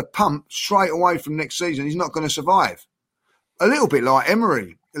under the pump straight away from next season. He's not going to survive. A little bit like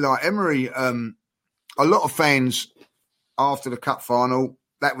Emery. A lot of fans after the cup final,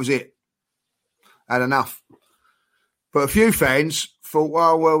 that was it. Had enough. But a few fans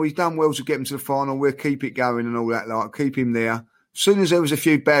thought, well, he's done well to get him to the final. We'll keep it going and all that, like, keep him there. As soon as there was a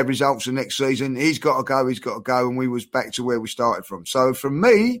few bad results the next season, he's got to go, and we was back to where we started from. So for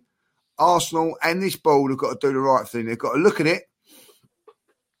me, Arsenal and this board have got to do the right thing. They've got to look at it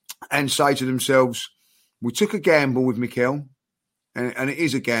and say to themselves, we took a gamble with Mikel, and it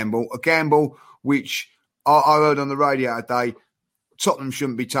is a gamble which I heard on the radio today. Tottenham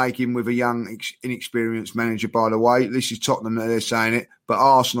shouldn't be taking with a young, inexperienced manager, by the way. This is Tottenham that they're saying it, but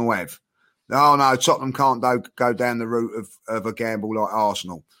Arsenal have. Oh, no, Tottenham can't go down the route of a gamble like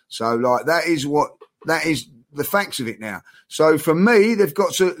Arsenal. So, like, that is the facts of it now. So, for me, they've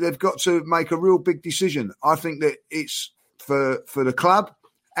got to make a real big decision. I think that it's for the club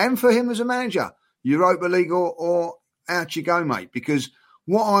and for him as a manager, Europa League or out you go, mate, because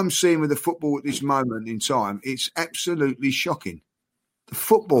what I'm seeing with the football at this moment in time, it's absolutely shocking.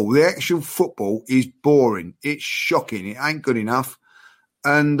 The actual football is boring. It's shocking. It ain't good enough.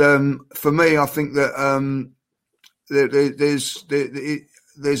 And for me, I think that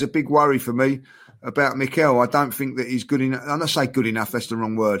there's a big worry for me about Mikel. I don't think that he's good enough. And I say good enough, that's the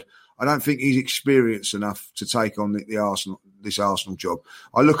wrong word. I don't think he's experienced enough to take on this Arsenal job.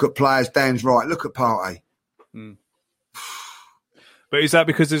 I look at players, Dan's right, look at Partey. Mm. But is that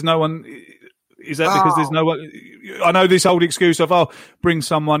because there's no one... Is that because there's no one? I know this old excuse of, bring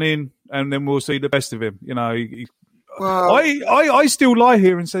someone in and then we'll see the best of him. You know, I still lie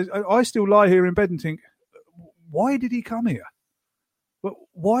here and I still lie here in bed and think, why did he come here? But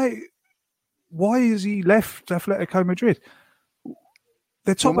why has he left Atletico Madrid?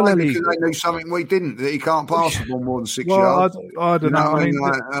 They're top of the league. They knew something we didn't, that he can't pass the ball more than 6 yards. I don't know. I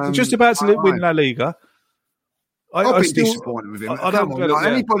mean, just about to win La Liga. I've been disappointed with him.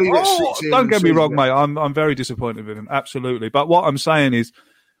 Anybody that sits here don't get me wrong, mate. I'm very disappointed with him, absolutely. But what I'm saying is,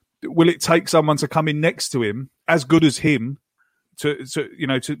 will it take someone to come in next to him, as good as him, to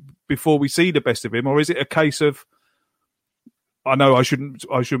before we see the best of him, or is it a case of? I know I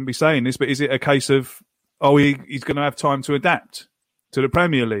shouldn't be saying this, but is it a case of he's going to have time to adapt to the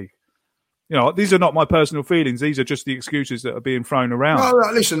Premier League? You know, these are not my personal feelings. These are just the excuses that are being thrown around. No,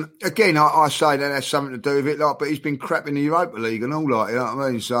 listen, again, I say that has something to do with it, like, but he's been crap in the Europa League and all that, you know what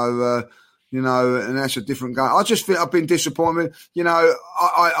I mean? So, and that's a different game. I just think I've been disappointed. You know,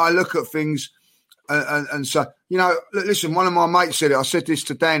 I look at things and say, you know, listen, one of my mates said it. I said this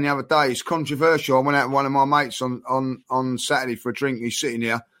to Dan the other day. It's controversial. I went out with one of my mates on Saturday for a drink. He's sitting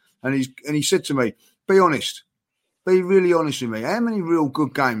here and he said to me, be honest. be really honest with me. How many real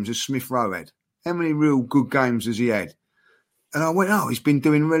good games has Smith Rowe had? How many real good games has he had? And I went, oh, he's been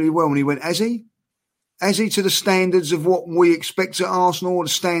doing really well. And he went, has he? Has he to the standards of what we expect at Arsenal or the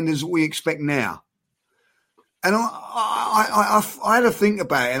standards that we expect now? And I had to think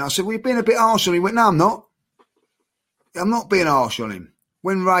about it. And I said, well, you've been a bit harsh on him. He went, no, I'm not. I'm not being harsh on him.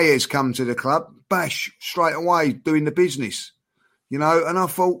 When Reyes come to the club, bash, straight away, doing the business. You know, and I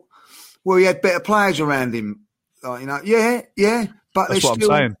thought, well, he had better players around him. Like, you know, yeah. But that's what I'm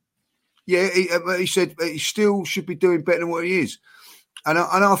saying. Yeah, he said he still should be doing better than what he is. And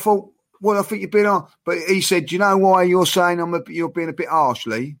I thought, well, I think you've been harsh. But he said, do you know why you're saying you're being a bit harsh,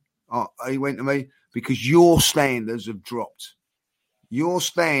 Lee? He went to me, because your standards have dropped. Your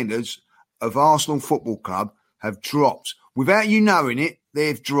standards of Arsenal Football Club have dropped. Without you knowing it,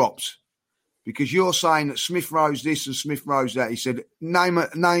 they've dropped. Because you're saying that Smith Rowe's this and Smith Rowe's that. He said,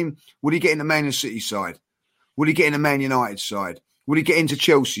 name, would he get in the Man City side? Would he get in the Man United side? Would he get into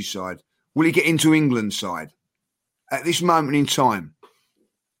Chelsea side? Will he get into England side? At this moment in time?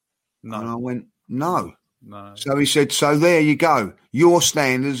 No. And I went, no. So he said, so there you go. Your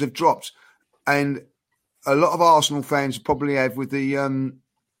standards have dropped. And a lot of Arsenal fans probably have with the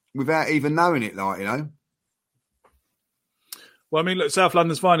without even knowing it, like, you know. Well, I mean, look, South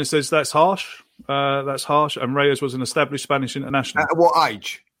London's Finest says that's harsh. That's harsh. And Reyes was an established Spanish international. At what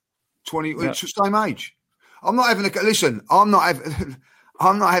age? 20. Yeah. It's the same age. I'm not having a go. Listen, I'm not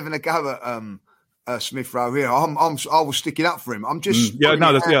having a go at Smith Rowe here. I was sticking up for him. I'm just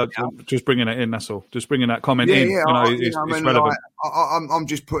just bringing it in. That's all. Just bringing that comment in. Yeah, it's relevant. Like, I'm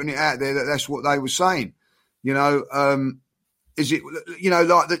just putting it out there that's what they were saying. You know, is it? You know,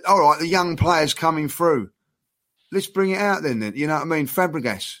 like all right, the young players coming through. Let's bring it out then. You know what I mean?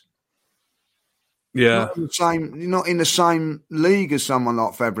 Fabregas. Yeah. Not in the same league as someone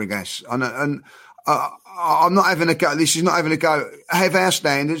like Fabregas. And I'm not having a go. This is not having a go. Have our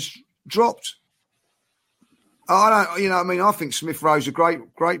standards dropped? I don't. You know what I mean? I think Smith Rowe's a great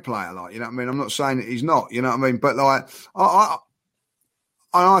player. Like, you know what I mean? I'm not saying that he's not. You know what I mean? But like,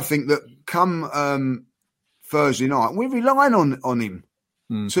 I think that come Thursday night, we're relying on him.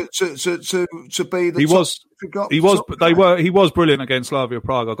 To be the he was brilliant against Slavia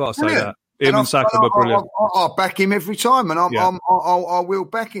Prague. I've got to say that him and Saka were brilliant. I'll back him every time, and I will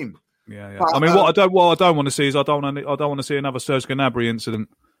back him. Yeah. But, I mean, what I don't want to see is I don't want to see another Serge Gnabry incident.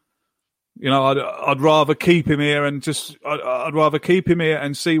 You know, I'd rather keep him here and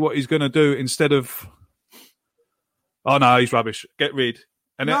see what he's going to do instead of. Oh no, he's rubbish. Get rid.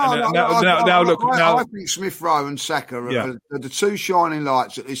 I think Smith Rowe and Saka are the two shining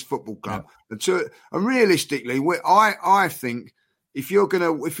lights at this football club. Yeah. The two, and realistically, I think if you're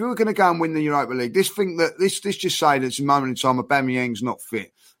gonna go and win the Europa League, this just say that it's a moment in time Aubameyang's not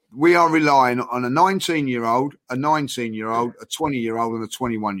fit. We are relying on a 19-year-old, a 19-year-old, a 20-year-old, and a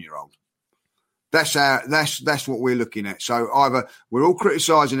 21-year-old. That's what we're looking at. So either we're all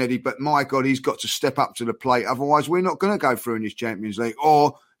criticising Eddie, but my God, he's got to step up to the plate. Otherwise, we're not going to go through in this Champions League,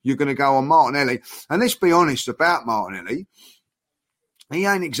 or you're going to go on Martinelli. And let's be honest about Martinelli. He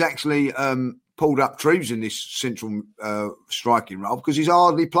ain't exactly pulled up trees in this central striking role because he's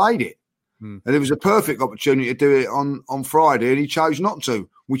hardly played it. And it was a perfect opportunity to do it on Friday, and he chose not to,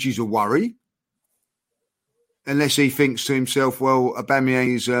 which is a worry. Unless he thinks to himself, well,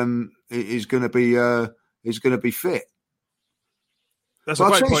 Aubameyang is going to be fit. That's a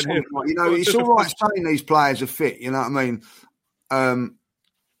great point here. You know, it's all right saying these players are fit. You know what I mean? And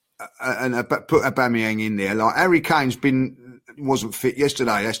put Aubameyang in there. Like Harry Kane's wasn't fit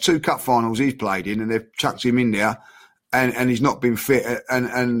yesterday. There's 2 cup finals he's played in, and they've chucked him in there, and he's not been fit,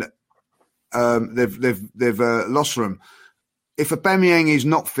 and they've lost for him. If Aubameyang is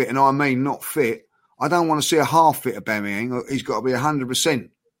not fit, and I mean not fit, I don't want to see a half-fit Aubameyang. He's got to be 100%.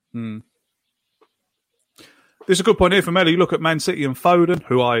 This is a good point here from Ellie. You look at Man City and Foden,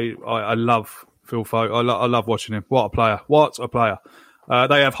 who I love. Phil Foden, I love watching him. What a player!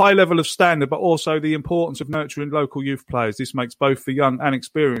 They have high level of standard, but also the importance of nurturing local youth players. This makes both the young and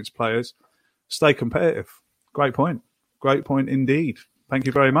experienced players stay competitive. Great point indeed. Thank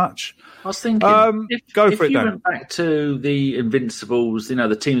you very much. I was thinking, if you went back to the Invincibles, you know,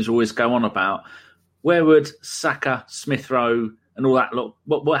 the teams always go on about, where would Saka, Smith Rowe, and all that look?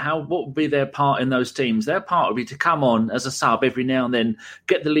 What would be their part in those teams? Their part would be to come on as a sub every now and then,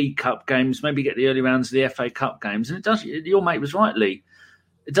 get the League Cup games, maybe get the early rounds of the FA Cup games. And it does. Your mate was right, Lee.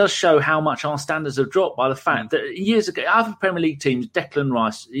 It does show how much our standards have dropped by the fact that years ago, other Premier League teams, Declan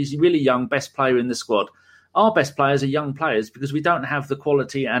Rice, he's really young, best player in the squad. Our best players are young players because we don't have the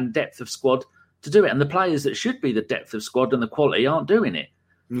quality and depth of squad to do it. And the players that should be the depth of squad and the quality aren't doing it.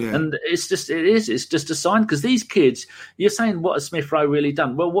 Yeah. And it's just a sign, because these kids, you're saying, what has Smith Rowe really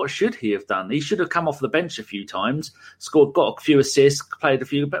done? Well, what should he have done? He should have come off the bench a few times, got a few assists, played a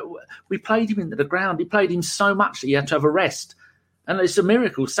few, but we played him into the ground. He played him so much that he had to have a rest. And it's a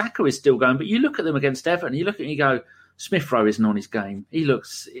miracle. Saka is still going, but you look at them against Everton, you look at him and you go, Smith Rowe isn't on his game. He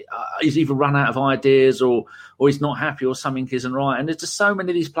looks, he's either run out of ideas or he's not happy or something isn't right. And there's just so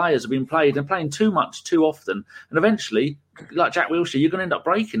many of these players have been played and playing too much, too often. And eventually, like Jack Wilshere, you're going to end up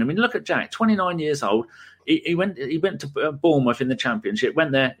breaking. I mean, look at Jack, 29 years old. He went to Bournemouth in the Championship,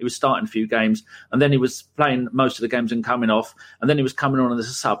 went there, he was starting a few games, and then he was playing most of the games and coming off, and then he was coming on as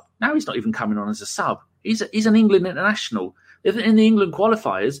a sub. Now he's not even coming on as a sub. He's an England international. In the England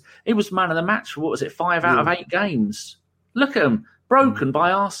qualifiers, he was man of the match for, 5 out of 8 games. Look at him, broken by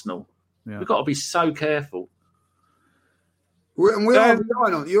Arsenal. Yeah. We've got to be so careful. We are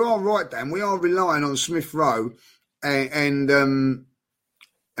relying on, you are right, Dan, we are relying on Smith Rowe and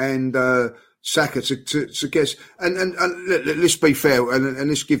Saka to guess. And let's be fair and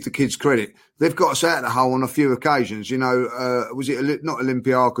let's give the kids credit. They've got us out of the hole on a few occasions. You know, was it not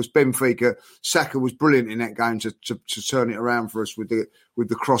Olympiacos, Benfica? Saka was brilliant in that game to turn it around for us with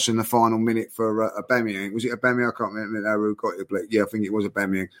the cross in the final minute for Aubameyang. Was it Aubameyang? I can't remember who got it. Yeah, I think it was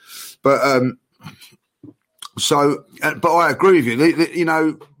Aubameyang. But but I agree with you. You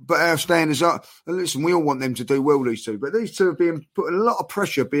know, but our standards are. Listen, we all want them to do well. These two, but these two are being put a lot of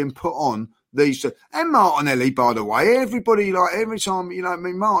pressure being put on. These two. And Martinelli, by the way, everybody, like, every time, you know what I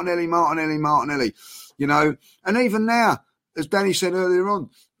mean, Martinelli, you know, and even now, as Danny said earlier on,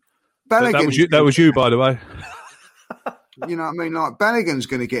 Balogun. That was you, by the way. You know what I mean? Like, Balogun's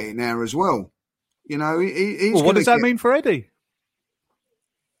going to get it now as well. You know, he's what does that mean for Eddie?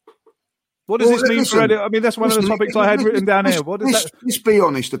 What does this mean for Eddie? I mean, that's one of the topics I had written down here. What does that? Let's be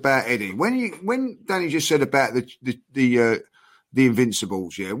honest about Eddie. When Danny just said about the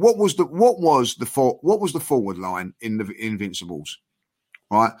Invincibles, yeah. What was the forward line in the Invincibles?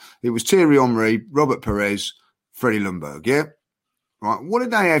 Right, it was Thierry Henry, Robert Perez, Freddie Ljungberg. Yeah, right. What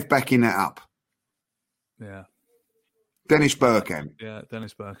did they have backing that up? Yeah, Dennis Bergkamp. Yeah,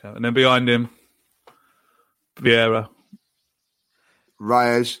 Dennis Bergkamp, and then behind him, Vieira,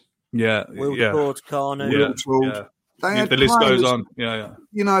 Reyes. Yeah, Wiltord, Kanu. Yeah. The list goes on. Yeah.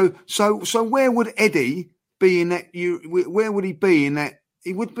 You know, so where would Eddie be in that? Where would he be in that?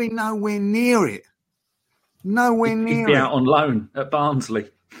 He would be nowhere near it. Nowhere near it. He'd be out on loan at Barnsley.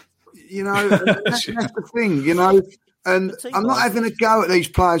 You know, that's the thing. You know, and I'm not having a go at these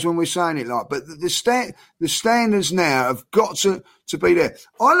players when we're saying it like, but the standards now have got to be there.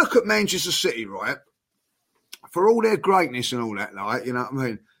 I look at Manchester City, right, for all their greatness and all that, like, you know what I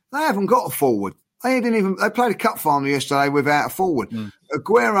mean. They haven't got a forward. They played a cup final yesterday without a forward.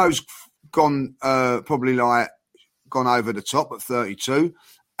 Aguero's gone gone over the top at 32,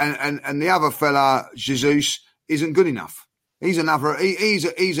 and the other fella, Jesus, isn't good enough. He's an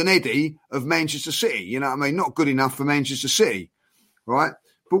Eddie of Manchester City. You know what I mean? Not good enough for Manchester City, right?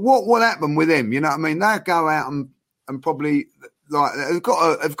 But what happened with him? You know what I mean? They go out and probably, like, they've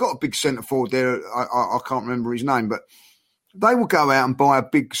got a big centre forward there. I can't remember his name, but they will go out and buy a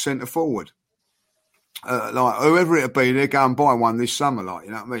big centre forward. Like, whoever it'll be, they'll go and buy one this summer, like,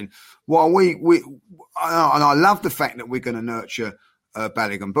 you know what I mean? While and I love the fact that we're going to nurture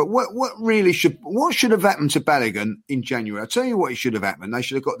Balogun, but what should have happened to Balogun in January? I'll tell you what should have happened. They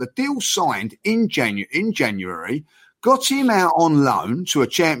should have got the deal signed in January, got him out on loan to a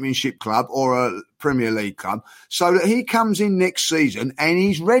Championship club or a Premier League club, so that he comes in next season and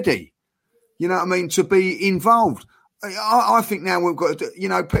he's ready, you know what I mean, to be involved. I think now we've got to, you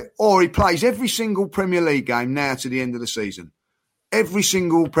know, or he plays every single Premier League game now to the end of the season. Every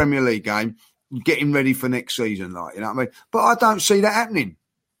single Premier League game, getting ready for next season, like, you know what I mean? But I don't see that happening.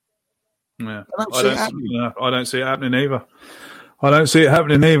 Yeah, I don't see it happening either.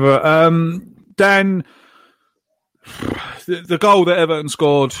 Dan, the goal that Everton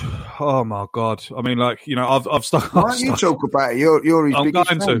scored, oh my God! I mean, like, you know, I've stuck. Why don't you talk about it? You're his biggest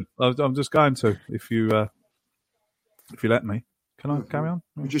fan. I'm just going to. If you let me, can I carry on?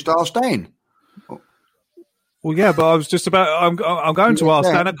 You just asked Dan. Well, yeah, but I was just about. I'm going to ask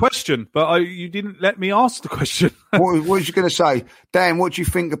Dan a question, but you didn't let me ask the question. What was you going to say, Dan? What do you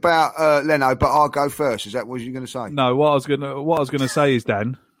think about Leno? But I'll go first. Is that what you're going to say? No, what I was going to say is,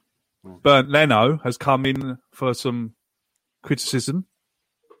 Dan, Bernd Leno has come in for some criticism,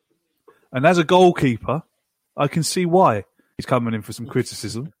 and as a goalkeeper, I can see why he's coming in for some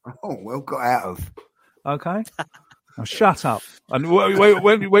criticism. Oh, well, got out of. Okay, now shut up and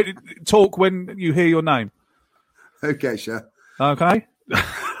wait, talk when you hear your name. Okay, sir. Okay.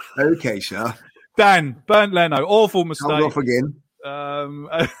 Okay, sir. Dan, Bernd Leno, awful mistake. Hold off again.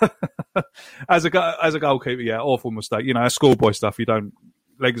 As a goalkeeper, yeah, awful mistake. You know, schoolboy stuff. You don't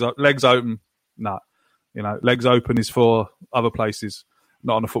legs open. No, you know, legs open is for other places,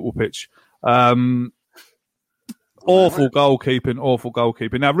 not on a football pitch. Awful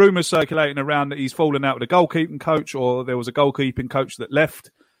goalkeeping. Now, rumours circulating around that he's fallen out with a goalkeeping coach, or there was a goalkeeping coach that left,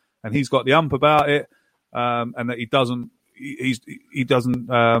 and he's got the ump about it, and that he doesn't. He's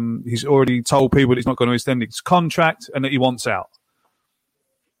already told people that he's not going to extend his contract, and that he wants out.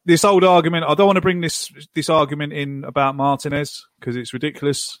 This old argument, I don't want to bring this argument in about Martinez because it's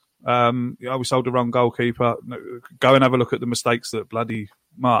ridiculous. We sold the wrong goalkeeper. Go and have a look at the mistakes that bloody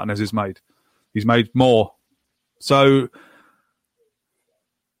Martinez has made. He's made more. So,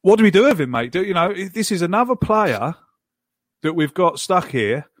 what do we do with him, mate? This is another player that we've got stuck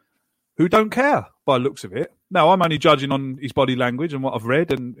here who don't care by the looks of it. Now, I'm only judging on his body language and what I've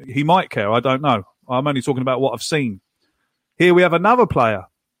read, and he might care. I don't know. I'm only talking about what I've seen. Here we have another player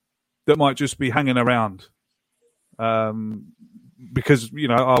that might just be hanging around because,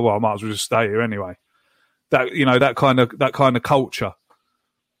 I might as well just stay here anyway. That kind of culture.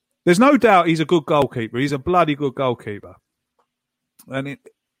 There's no doubt he's a good goalkeeper. He's a bloody good goalkeeper. And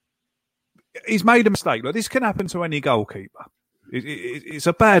he's made a mistake. Look, this can happen to any goalkeeper. It's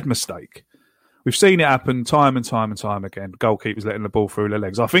a bad mistake. We've seen it happen time and time and time again. Goalkeepers letting the ball through their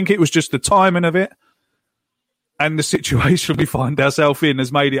legs. I think it was just the timing of it, and the situation we find ourselves in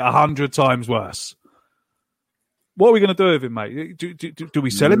has made it 100 times worse. What are we going to do with him, mate? Do we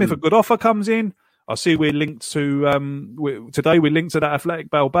sell him if a good offer comes in? I see we're linked to today. We're linked to that Athletic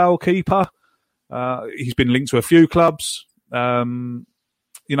Bilbao keeper. He's been linked to a few clubs.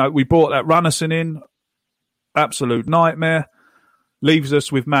 We brought that Runnison in. Absolute nightmare. Leaves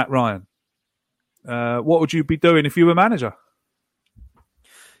us with Matt Ryan. What would you be doing if you were manager?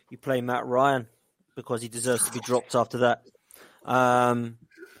 You play Matt Ryan because he deserves to be dropped after that.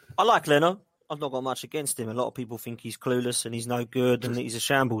 I like Leno. I've not got much against him. A lot of people think he's clueless and he's no good and he's a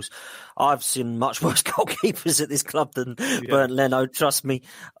shambles. I've seen much worse goalkeepers at this club than Bernd Leno, trust me.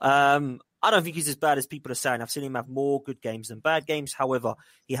 I don't think he's as bad as people are saying. I've seen him have more good games than bad games. However,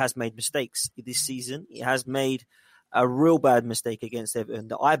 he has made mistakes this season. He has made a real bad mistake against Everton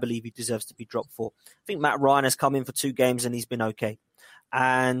that I believe he deserves to be dropped for. I think Matt Ryan has come in for 2 games and he's been okay.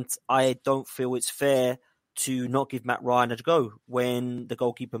 And I don't feel it's fair to not give Matt Ryan a go when the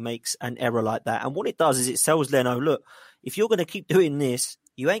goalkeeper makes an error like that. And what it does is it tells Leno, look, if you're going to keep doing this,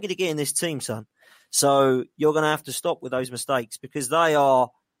 you ain't going to get in this team, son. So you're going to have to stop with those mistakes because they are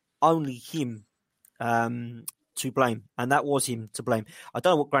only him to blame. And that was him to blame. I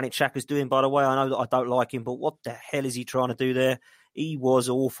don't know what Granit Xhaka's doing, by the way. I know that I don't like him, but what the hell is he trying to do there? He was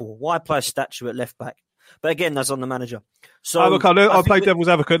awful. Why play a statue at left back? But again, that's on the manager. So I'll play devil's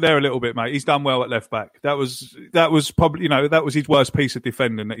advocate there a little bit, mate. He's done well at left back. That was probably that was his worst piece of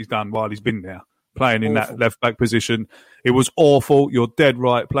defending that he's done while he's been there, playing in that left back position. It was awful. You're dead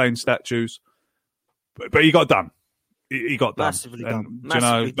right, playing statues, but he got done. He got done.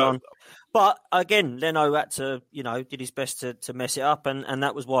 Massively done. But again, Leno had to, did his best to mess it up, and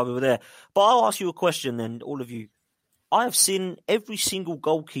that was why we were there. But I'll ask you a question then, all of you. I have seen every single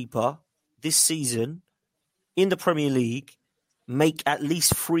goalkeeper this season in the Premier League make at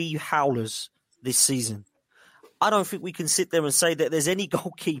least 3 howlers this season. I don't think we can sit there and say that there's any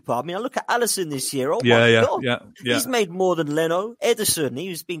goalkeeper. I mean, I look at Alisson this year. Oh, my God. He's made more than Leno. Ederson,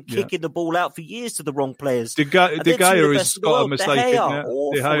 he's been kicking the ball out for years to the wrong players. De Gea has got a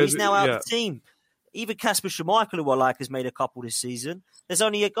mistake. He's now out of the team. Even Kasper Schmeichel, who I like, has made a couple this season. There's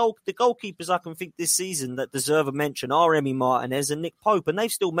only the goalkeepers I can think this season that deserve a mention are Emi Martinez and Nick Pope, and they've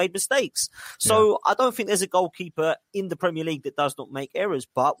still made mistakes. So I don't think there's a goalkeeper in the Premier League that does not make errors.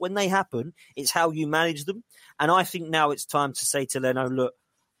 But when they happen, it's how you manage them. And I think now it's time to say to Leno, look,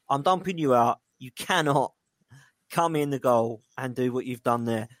 I'm dumping you out. You cannot come in the goal and do what you've done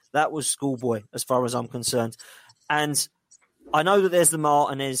there. That was schoolboy as far as I'm concerned. And I know that there's the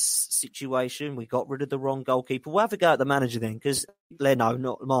Martinez situation. We got rid of the wrong goalkeeper. We'll have a go at the manager then, because Leno,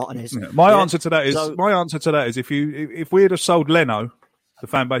 not Martinez. Yeah. My answer to that is if we had have sold Leno, the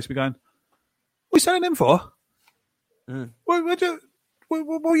fan base would be going, "What are you selling him for? What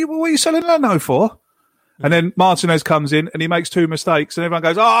are you selling Leno for?" And then Martinez comes in and he makes 2 mistakes, and everyone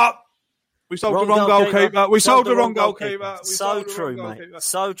goes, we sold the wrong goalkeeper. We sold the wrong goalkeeper. So true, mate.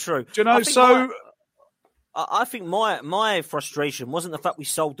 So true. Do you know? I think my frustration wasn't the fact we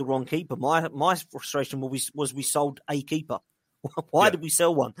sold the wrong keeper. My frustration was we sold a keeper. Why did we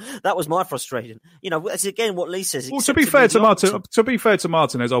sell one? That was my frustration. It's again what Lee says. Well, to be fair to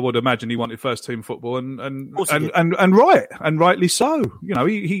Martinez, I would imagine he wanted first team football and rightly so.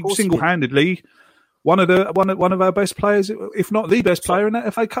 He single-handedly one of our best players, if not the best player in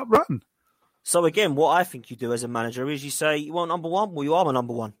that FA Cup run. So again, what I think you do as a manager is you say, you want number one? Well, you are my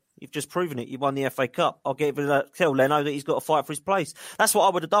number one. You've just proven it. You won the FA Cup. I'll tell Leno that he's got to fight for his place. That's what I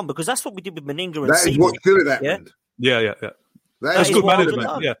would have done, because that's what we did with Meninga and That is what should have happened. Yeah. That's good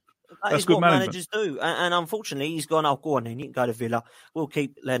management. Yeah. That's what managers do. And unfortunately, he's gone, oh, go on then, you can go to Villa. We'll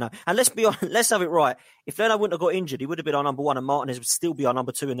keep Leno. And let's have it right. If Leno wouldn't have got injured, he would have been our number one, and Martinez would still be our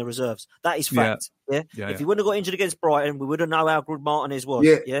number two in the reserves. That is fact. Yeah. If he wouldn't have got injured against Brighton, we wouldn't know how good Martinez was.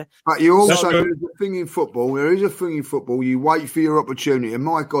 Yeah. But you also, there is a thing in football. You wait for your opportunity. And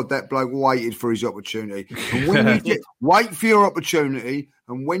my God, that bloke waited for his opportunity. And when you wait for your opportunity,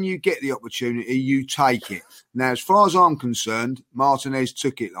 and when you get the opportunity, you take it. Now, as far as I'm concerned, Martinez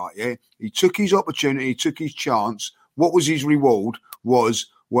took it he took his opportunity, he took his chance. What was his reward? Was,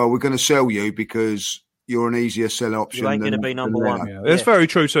 well, we're going to sell you because you're an easier sell option. You ain't going to be number one. Yeah. That's very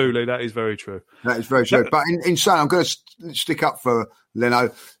true too, Lee. That is very true. That is very true. But in saying, I'm going to stick up for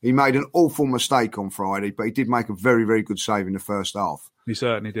Leno. He made an awful mistake on Friday, but he did make a very, very good save in the first half. He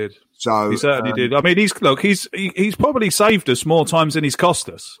certainly did. He certainly did. I mean, he's probably saved us more times than he's cost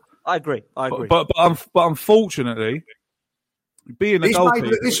us. I agree. But unfortunately, being a goalkeeper,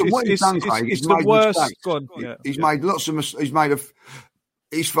 it's the worst. He's made lots of mistakes.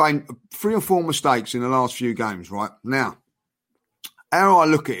 He's made 3 or 4 mistakes in the last few games. Right now, how I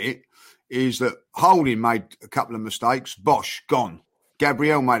look at it is that Holding made a couple of mistakes. Bosch gone.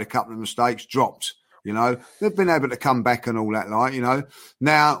 Gabriel made a couple of mistakes. Dropped. They've been able to come back and all that,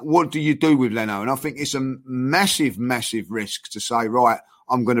 Now, what do you do with Leno? And I think it's a massive, massive risk to say, right,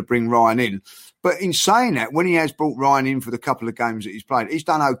 I'm going to bring Ryan in. But in saying that, when he has brought Ryan in for the couple of games that he's played, he's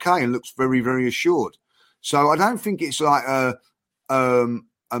done okay and looks very, very assured. So I don't think it's like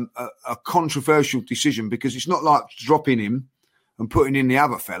a controversial decision, because it's not like dropping him and putting in the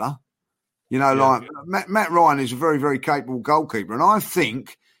other fella. Matt Ryan is a very, very capable goalkeeper. And I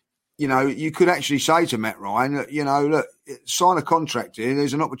think, you could actually say to Matt Ryan, look, sign a contract here.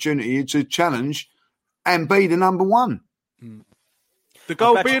 There's an opportunity to challenge and be the number one. Being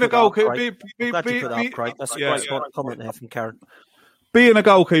a goalkeeper. That's a great comment there from Karen. Being a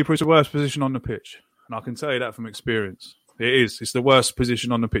goalkeeper is the worst position on the pitch, and I can tell you that from experience. It is. It's the worst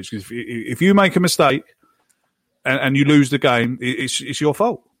position on the pitch. If you make a mistake and you lose the game, it's your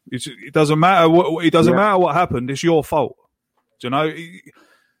fault. It doesn't matter what happened. It's your fault.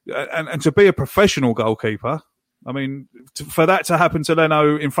 And to be a professional goalkeeper, I mean, for that to happen to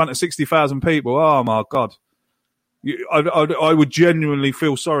Leno in front of 60,000 people, oh my God. I would genuinely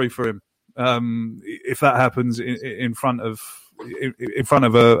feel sorry for him if that happens in front of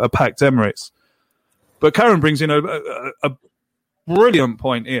a packed Emirates. But Karen brings in a brilliant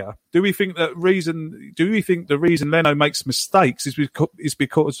point here. Do we think the reason Leno makes mistakes is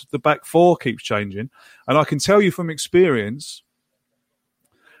because the back four keeps changing? And I can tell you from experience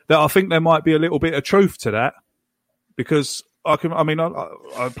that I think there might be a little bit of truth to that, because I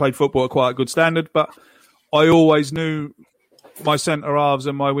played football at quite a good standard, but I always knew my centre halves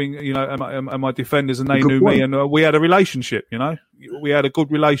and my wing, and my defenders, and they knew me, and we had a relationship. We had a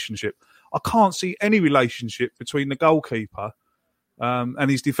good relationship. I can't see any relationship between the goalkeeper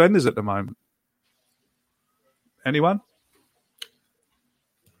and his defenders at the moment. Anyone?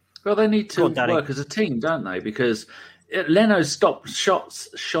 Well, they need to work as a team, don't they? Because Leno's shot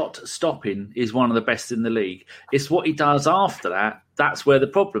stopping is one of the best in the league. It's what he does after that. That's where the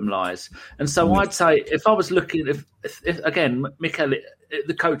problem lies. And so I'd say, if I was looking, if again, Mikel,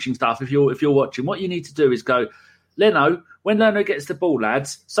 the coaching staff, if you're watching, what you need to do is go, Leno, when Leno gets the ball,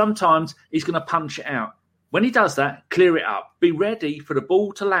 lads, sometimes he's going to punch it out. When he does that, clear it up. Be ready for the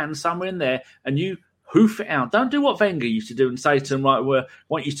ball to land somewhere in there, and you hoof it out. Don't do what Wenger used to do and say to them, right, we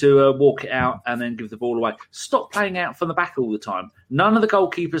want you to walk it out and then give the ball away. Stop playing out from the back all the time. None of the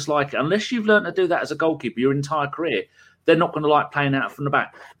goalkeepers like it. Unless you've learned to do that as a goalkeeper your entire career, they're not going to like playing out from the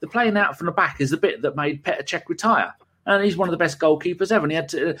back. The playing out from the back is the bit that made Petr Cech retire. And he's one of the best goalkeepers ever.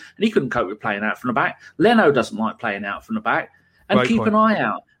 And he couldn't cope with playing out from the back. Leno doesn't like playing out from the back. And Great keep point. an eye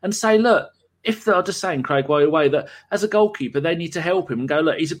out and say, look, if they're just saying, Craig, while you're away, that as a goalkeeper, they need to help him and go,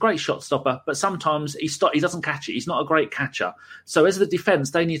 look, he's a great shot stopper, but sometimes he doesn't catch it. He's not a great catcher. So as the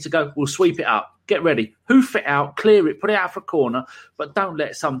defence, they need to go, we'll sweep it up, get ready, hoof it out, clear it, put it out for a corner, but don't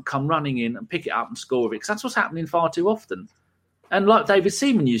let some come running in and pick it up and score with it, because that's what's happening far too often. And like David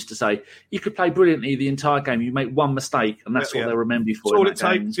Seaman used to say, you could play brilliantly the entire game. You make one mistake, and that's what they'll remember you for. That's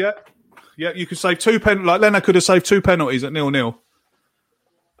all it takes, Yeah, you could save 2 penalties. Like Leno could have saved 2 penalties at 0-0.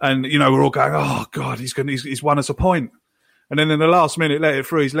 And, we're all going, oh, God, he's won us a point. And then in the last minute, let it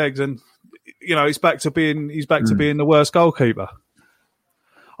through his legs, and, he's back to being the worst goalkeeper.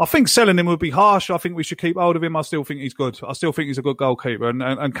 I think selling him would be harsh. I think we should keep hold of him. I still think he's good. I still think he's a good goalkeeper.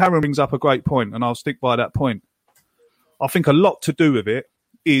 And Karen brings up a great point, and I'll stick by that point. I think a lot to do with it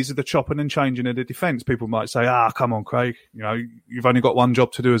is the chopping and changing of the defence. People might say, come on, Craig. You know, you've only got one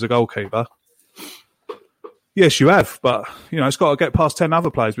job to do as a goalkeeper. Yes, you have. But, you know, it's got to get past 10 other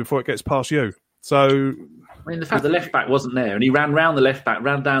players before it gets past you. So... I mean, the fact the left back wasn't there and he ran round the left back,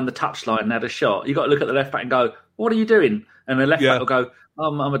 ran down the touchline and had a shot. You've got to look at the left back and go, what are you doing? And the left back will go,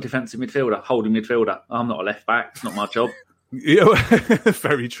 I'm a defensive midfielder, holding midfielder. I'm not a left back. It's not my job.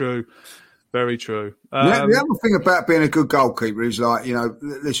 Very true. Very true. The other thing about being a good goalkeeper is, like, you know,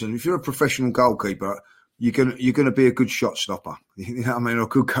 listen, if you're a professional goalkeeper, you're going to be a good shot stopper. You know what I mean?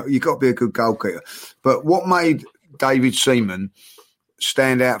 You've got to be a good goalkeeper. But what made David Seaman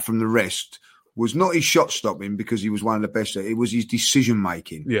stand out from the rest was not his shot stopping, because he was one of the best. It was his decision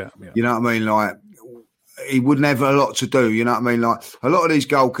making. Yeah. You know what I mean? Like, he wouldn't have a lot to do. You know what I mean? Like, a lot of these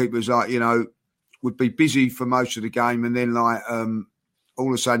goalkeepers, like, you know, would be busy for most of the game, and then, like, all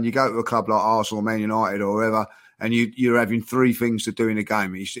of a sudden you go to a club like Arsenal or Man United or whatever, and you're having three things to do in a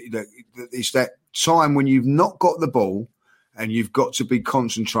game. It's that time when you've not got the ball and you've got to be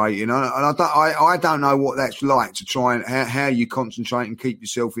concentrating. And I don't know what that's like, to try and how you concentrate and keep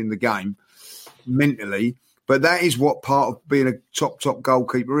yourself in the game mentally, but that is what part of being a top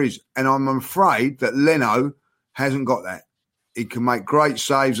goalkeeper is. And I'm afraid that Leno hasn't got that. He can make great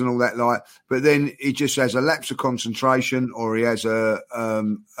saves and all that, like, but then he just has a lapse of concentration, or he has a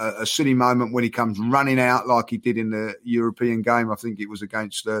silly moment when he comes running out, like he did in the European game. I think it was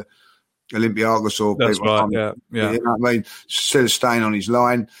against Olympiacos or that's people. Right. Yeah. You know what I mean? Instead of staying on his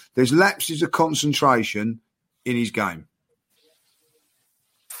line, there's lapses of concentration in his game.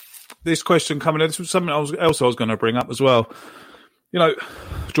 This question coming in, this was something I was going to bring up as well. You know,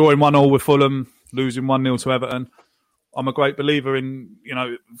 drawing 1-1 with Fulham, losing 1-0 to Everton. I'm a great believer in, you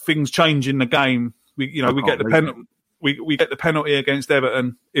know, things change in the game. We get the penalty. We get the penalty against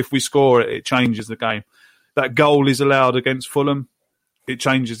Everton. If we score it, it changes the game. That goal is allowed against Fulham. It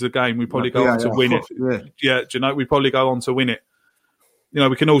changes the game. We probably go on to win it. Yeah, do you know, we probably go on to win it. You know,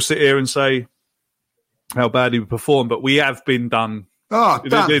 we can all sit here and say how badly we performed, but we have been done.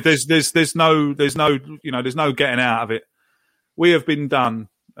 There's no getting out of it. We have been done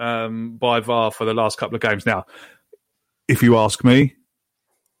by VAR for the last couple of games. Now, if you ask me,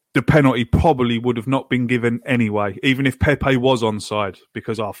 the penalty probably would have not been given anyway, even if Pepe was onside,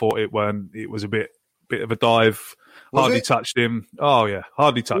 because I thought it was a bit of a dive. Hardly touched him. Oh yeah,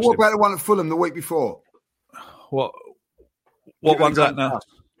 hardly touched him. What about the one at Fulham the week before? What one's that now?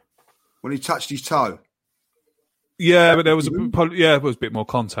 When he touched his toe. Yeah, but there was it was a bit more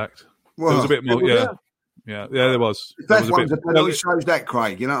contact. Well, there was a bit more. Yeah, there was. That one's a penalty, shows that,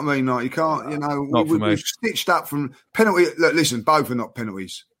 Craig. You know what I mean? Like, you can't. You know, we've stitched up from penalty. Look, listen, both are not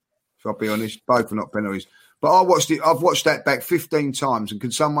penalties. If I'll be honest, both are not penalties. But I've watched that back 15 times, and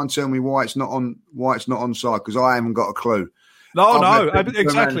can someone tell me why it's not onside? Because I haven't got a clue. No,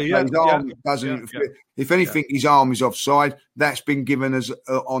 exactly. Yeah, his arm doesn't. If anything, his arm is offside. That's been given as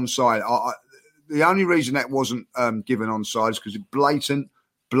onside. The only reason that wasn't given onside is because of blatant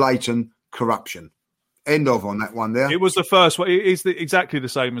corruption. End of on that one there. It was the first one. It's exactly the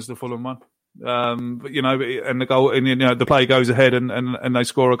same as the Fulham one. But, you know, and the goal, and, you know, the play goes ahead and they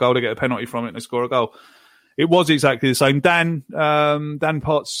score a goal. They get a penalty from it and they score a goal. It was exactly the same. Dan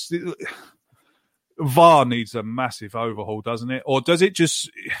Potts, VAR needs a massive overhaul, doesn't it? Or does it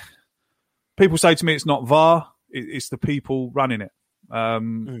just... People say to me it's not VAR, it's the people running it.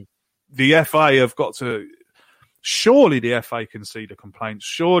 The FA have got to... Surely the FA can see the complaints.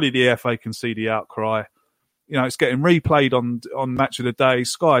 Surely the FA can see the outcry. You know, it's getting replayed on Match of the Day.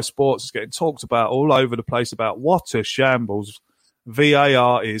 Sky Sports is getting talked about all over the place about what a shambles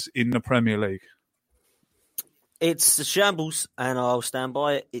VAR is in the Premier League. It's a shambles, and I'll stand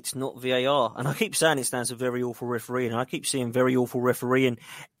by it. It's not VAR. And I keep saying it stands for very awful refereeing, and I keep seeing very awful refereeing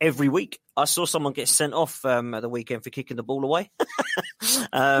every week. I saw someone get sent off at the weekend for kicking the ball away.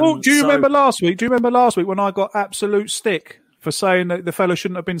 Well, do you remember last week? Do you remember last week when I got absolute stick for saying that the fella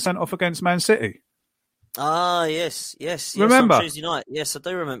shouldn't have been sent off against Man City? Ah, yes. Remember? On Tuesday night. Yes, I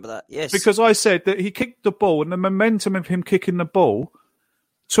do remember that. Yes. Because I said that he kicked the ball, and the momentum of him kicking the ball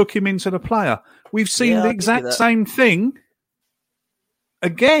took him into the player. We've seen the exact same thing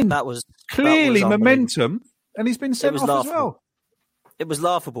again. That was clearly momentum, and he's been sent off as well. It was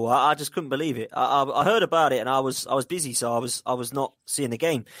laughable. I just couldn't believe it. I heard about it, and I was busy, so I was not seeing the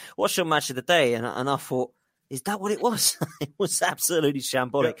game. Watched your Match of the Day, and I thought, is that what it was? It was absolutely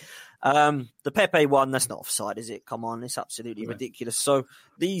shambolic. Yeah. The Pepe one, that's not offside, is it? Come on, it's absolutely ridiculous. So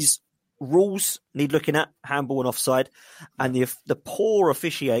these rules need looking at, handball and offside, and the poor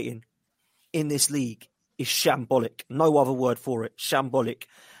officiating in this league is shambolic. No other word for it, shambolic.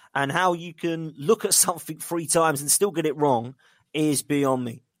 And how you can look at something 3 times and still get it wrong is beyond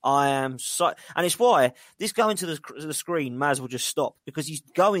me. I am so, and it's why this going to the screen may as well just stop, because he's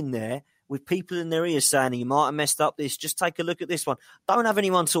going there with people in their ears saying he might have messed up this. Just take a look at this one. Don't have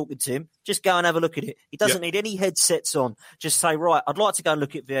anyone talking to him. Just go and have a look at it. He doesn't need any headsets on. Just say, right, I'd like to go and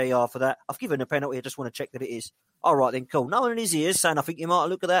look at VAR for that. I've given a penalty. I just want to check that it is. All right, then, cool. No one in his ears saying, I think you might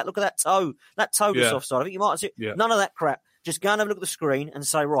look at that. Look at that toe. That toe was offside. I think you might have none of that crap. Just go and have a look at the screen and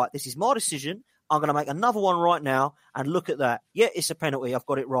say, right, this is my decision. I'm going to make another one right now and look at that. Yeah, it's a penalty. I've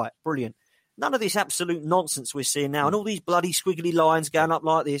got it right. Brilliant. None of this absolute nonsense we're seeing now, and all these bloody squiggly lines going up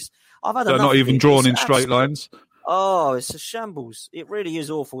like this. I've had enough. They're not even drawn in straight lines. Oh, it's a shambles. It really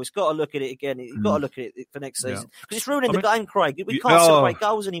is awful. It's got to look at it again. You've got to look at it for next season, because it's ruining the game, Craig. We can't celebrate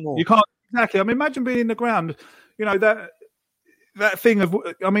goals anymore. You can't, exactly. I mean, imagine being in the ground. You know, that thing of,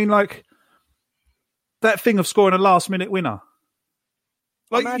 I mean, like that thing of scoring a last-minute winner.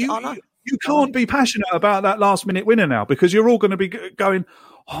 Like you can't be passionate about that last-minute winner now, because you're all going to be going,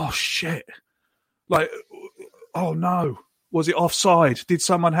 oh, shit. Like, oh, no. Was it offside? Did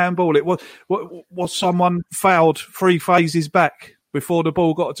someone handball it? Was someone fouled 3 phases back before the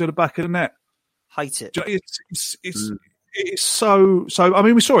ball got to the back of the net? Hate it. It's so... I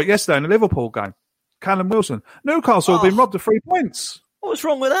mean, we saw it yesterday in the Liverpool game. Callum Wilson. Newcastle have been robbed of 3 points. What's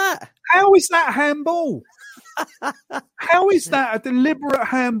wrong with that? How is that handball? How is that a deliberate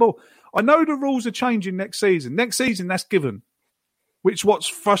handball? I know the rules are changing next season. Next season, that's given. Which what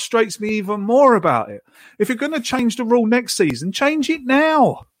frustrates me even more about it. If you're going to change the rule next season, change it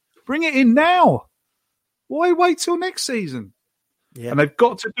now. Bring it in now. Why wait till next season? Yeah. And they've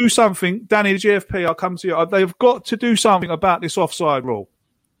got to do something. Danny, the GFP, I'll come to you. They've got to do something about this offside rule.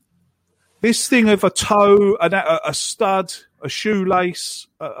 This thing of a toe, a stud, a shoelace,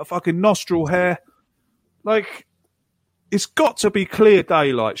 a fucking nostril hair. Like, it's got to be clear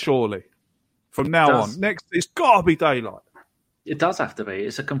daylight, surely. From now on. Next, it's got to be daylight. It does have to be.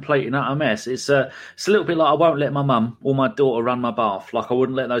 It's a complete and utter mess. It's a little bit like I won't let my mum or my daughter run my bath. Like I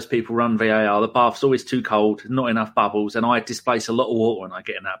wouldn't let those people run VAR. The bath's always too cold, not enough bubbles, and I displace a lot of water when I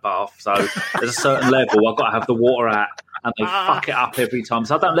get in that bath. So there's a certain level I've got to have the water at, and they fuck it up every time.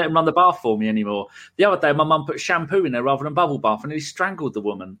 So I don't let them run the bath for me anymore. The other day, my mum put shampoo in there rather than bubble bath, and he strangled the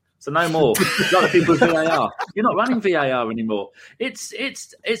woman. So no more. A lot of people with VAR. You're not running VAR anymore. It's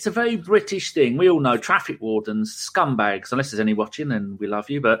a very British thing. We all know traffic wardens, scumbags, unless there's any watching, and we love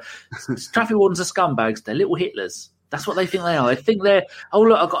you, but traffic wardens are scumbags. They're little Hitlers. That's what they think they are. They think they're, oh,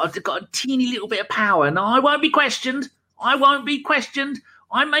 look, I've got a teeny little bit of power. No, I won't be questioned.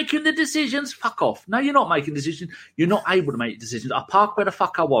 I'm making the decisions. Fuck off. No, you're not making decisions. You're not able to make decisions. I park where the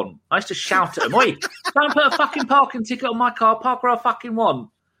fuck I want. I used to shout at them, oi, don't put a fucking parking ticket on my car. Park where I fucking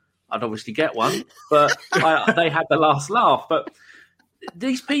want. I'd obviously get one, but they had the last laugh. But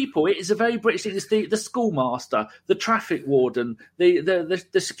these people, it is a very British thing. It's the schoolmaster, the traffic warden, the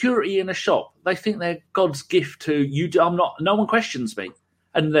security in a shop. They think they're God's gift to you. No one questions me,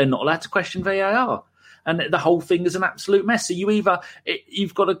 and they're not allowed to question VAR. And the whole thing is an absolute mess. So you've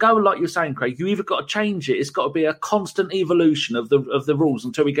got to go, like you're saying, Craig. You either got to change it. It's got to be a constant evolution of the rules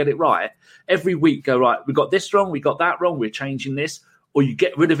until we get it right. Every week, go right. We got this wrong. We got that wrong. We're changing this. Or you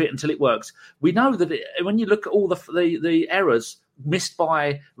get rid of it until it works. We know that when you look at all the errors missed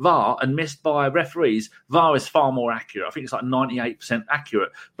by VAR and missed by referees, VAR is far more accurate. I think it's like 98%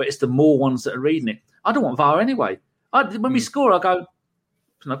 accurate, but it's the more ones that are reading it. I don't want VAR anyway. When we score, I go,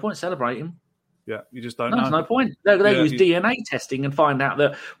 there's no point celebrating. Yeah, you just don't know. There's no point. They use DNA testing and find out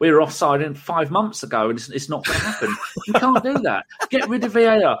that we were offside 5 months ago and it's not going to happen. You can't do that. Get rid of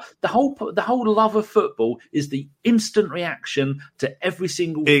VAR. The whole love of football is the instant reaction to every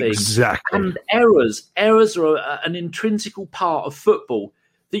single thing. Exactly. And errors are an intrinsic part of football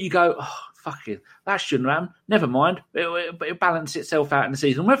that you go, oh, fuck it, that shouldn't happen. Never mind. It'll balance itself out in the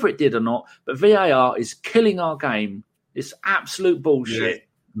season, whether it did or not. But VAR is killing our game. It's absolute bullshit. Yeah.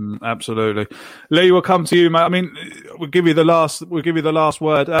 Absolutely. Lee, we'll come to you, mate. I mean, we'll give you the last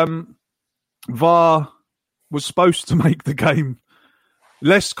word. VAR was supposed to make the game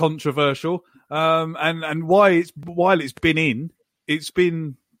less controversial. And while it's been in, it's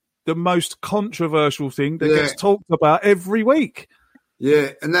been the most controversial thing that gets talked about every week.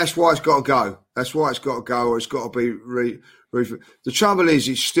 Yeah, and that's why it's got to go. That's why it's got to go, or it's got to be the trouble is,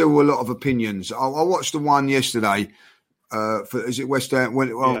 it's still a lot of opinions. I watched the one yesterday. Is it West Ham?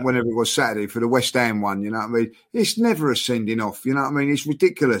 Whenever it was Saturday for the West Ham one, you know what I mean? It's never a sending off, you know what I mean? It's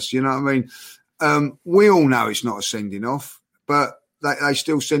ridiculous, you know what I mean? We all know it's not a sending off, but they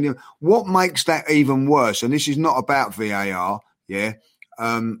still send him. What makes that even worse? And this is not about VAR. Yeah.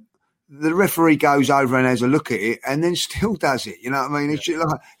 The referee goes over and has a look at it and then still does it. You know what I mean? It's just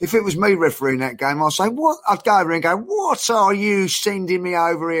like, if it was me refereeing that game, I'd say, what? I'd go over and go, what are you sending me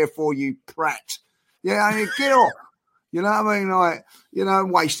over here for, you prat? Yeah, I mean, get off. You know what I mean? Like, you know,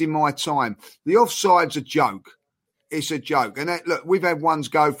 wasting my time. The offside's a joke. It's a joke. And look, we've had ones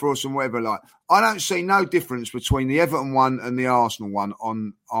go for us and whatever. Like, I don't see no difference between the Everton one and the Arsenal one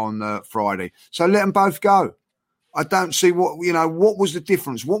on Friday. So let them both go. I don't see what was the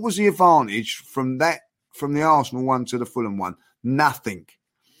difference? What was the advantage from the Arsenal one to the Fulham one? Nothing.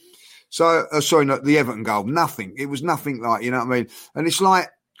 So, not the Everton goal. Nothing. It was nothing like, you know what I mean? And it's like,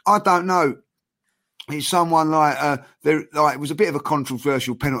 I don't know. It's someone like, it was a bit of a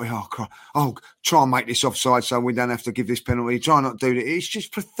controversial penalty. Try and make this offside so we don't have to give this penalty. Try not to do it. It's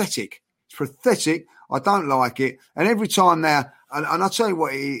just pathetic. It's pathetic. I don't like it. And every time now, and I'll tell you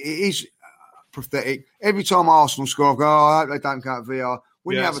what, it is pathetic. Every time Arsenal score, I go, I hope they don't go to VAR.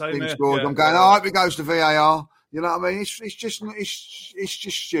 When the other team scores, I'm going, I hope it goes to VAR. You know what I mean? It's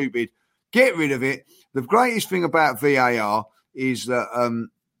just stupid. Get rid of it. The greatest thing about VAR is that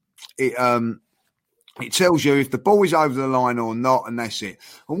it tells you if the ball is over the line or not, and that's it.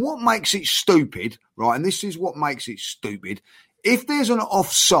 And what makes it stupid, right, and this is what makes it stupid, if there's an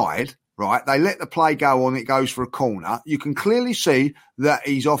offside, right, they let the play go on, it goes for a corner, you can clearly see that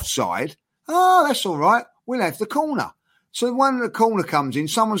he's offside. Oh, that's all right. We'll have the corner. So when the corner comes in,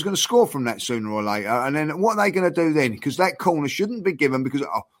 someone's going to score from that sooner or later. And then what are they going to do then? Because that corner shouldn't be given because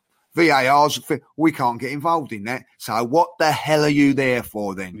VAR's, we can't get involved in that. So what the hell are you there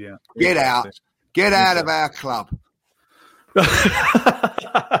for then? Yeah, Get out. Get out of our club.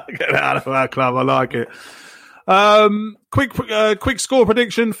 Get out of our club. I like it. Quick score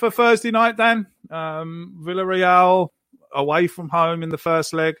prediction for Thursday night, Dan. Villarreal away from home in the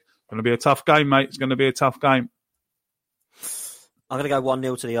first leg. Going to be a tough game, mate. It's going to be a tough game. I'm going to go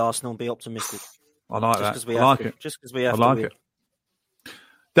 1-0 to the Arsenal and be optimistic. I like that. Just because we have to win.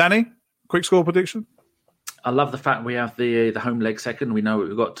 Danny, quick score prediction? I love the fact we have the home leg second. We know what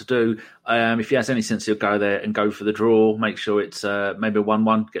we've got to do. If he has any sense, he'll go there and go for the draw. Make sure it's maybe a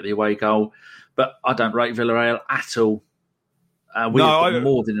 1-1, get the away goal. But I don't rate Villarreal at all. We've got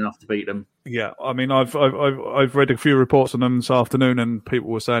more than enough to beat them. Yeah, I mean, I've read a few reports on them this afternoon, and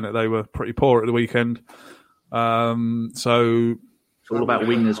people were saying that they were pretty poor at the weekend. So it's all about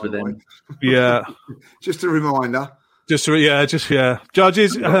wingers with them. Yeah, just a reminder. Judges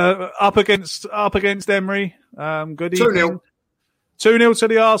up against Emery. Good evening. 2-0. 2-0 to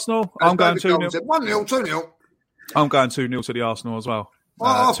the Arsenal. I'm going 2-0. 1-0, 2-0. I'm going 2-0 to the Arsenal as well.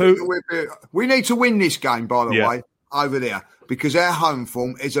 We need to win this game, by the way, over there, because our home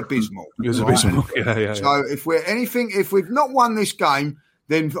form is abysmal. It's abysmal. Yeah. So if we've not won this game,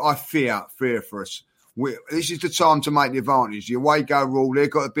 then I fear for us. This is the time to make the advantage. The away go rule, they've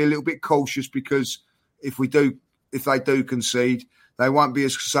got to be a little bit cautious because if they do concede, they won't be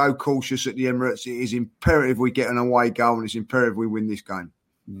so cautious at the Emirates. It is imperative we get an away goal, and it's imperative we win this game.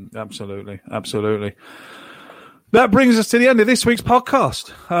 Absolutely. That brings us to the end of this week's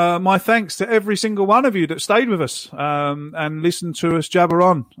podcast. My thanks to every single one of you that stayed with us and listened to us jabber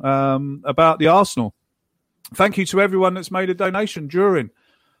on about the Arsenal. Thank you to everyone that's made a donation during.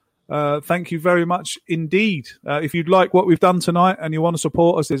 Thank you very much indeed. If you'd like what we've done tonight and you want to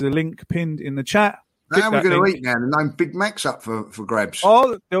support us, there's a link pinned in the chat. Now we're going to eat now, and no Big Macs up for grabs.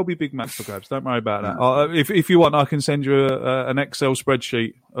 Oh, there'll be Big Macs for grabs. Don't worry about that. If you want, I can send you an Excel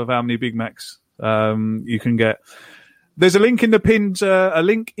spreadsheet of how many Big Macs you can get. There's a link in the pinned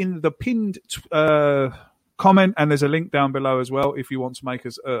comment, and there's a link down below as well if you want to make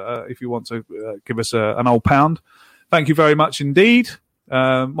us give us an old pound. Thank you very much indeed.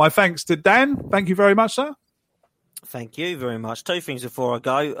 My thanks to Dan. Thank you very much, sir. Thank you very much. Two things before I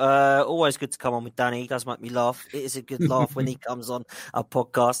go. Always good to come on with Danny. He does make me laugh. It is a good laugh when he comes on our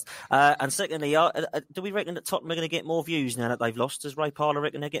podcast. And secondly, do we reckon that Tottenham are going to get more views now that they've lost? Does Ray Parlour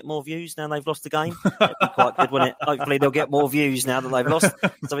reckon they get more views now they've lost the game? That'd be quite good, wouldn't it? Hopefully they'll get more views now that they've lost,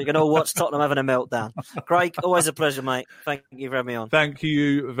 so we can all watch Tottenham having a meltdown. Craig, always a pleasure, mate. Thank you for having me on. Thank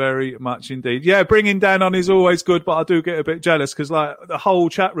you very much indeed. Yeah, bringing Dan on is always good, but I do get a bit jealous because like the whole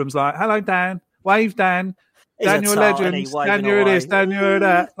chat room's like, "Hello, Dan. Wave, Dan. Dan, you're a legend. Dan, you're this. Dan, you're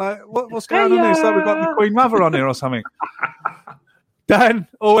that." Like, what's going on here? It's like we've got the Queen Mother on here or something. Dan,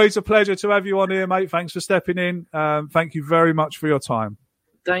 always a pleasure to have you on here, mate. Thanks for stepping in. Thank you very much for your time.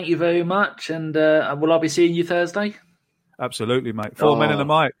 Thank you very much. And will I be seeing you Thursday? Absolutely, mate. Four men and a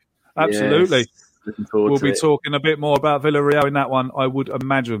mic. Absolutely. Yes. We'll be talking a bit more about Villarreal in that one, I would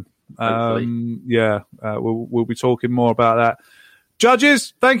imagine. We'll be talking more about that.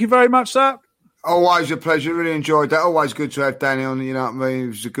 Judges, thank you very much, sir. Always a pleasure. Really enjoyed that. Always good to have Danny on. You know what I mean? It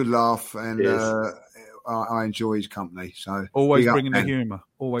was a good laugh, and I enjoy his company. So always bringing the humour.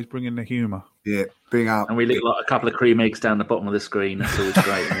 Always bringing the humour. Yeah, bring up. And we look like a couple of cream eggs down the bottom of the screen. That's always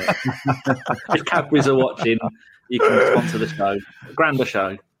great. Isn't it? If Cadbury's are watching, you can sponsor the show. Grander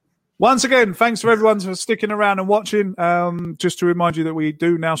show. Once again, thanks for everyone for sticking around and watching. Just to remind you that we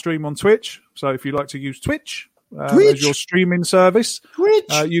do now stream on Twitch. So if you like to use Twitch as your streaming service,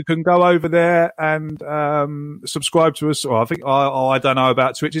 you can go over there and subscribe to us. Or I think I don't know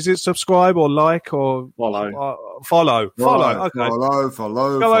about Twitch. Is it subscribe or like or follow? Follow. Okay.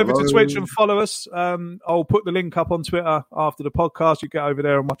 Follow. Go over to Twitch and follow us. I'll put the link up on Twitter after the podcast. You get over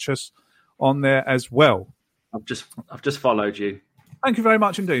there and watch us on there as well. I've just followed you. Thank you very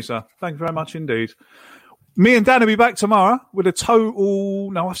much indeed, sir. Thank you very much indeed. Me and Dan will be back tomorrow with a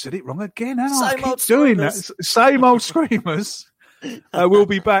total... No, I've said it wrong again. I keep doing that. Same old screamers. We'll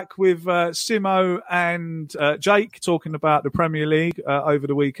be back with Simo and Jake talking about the Premier League over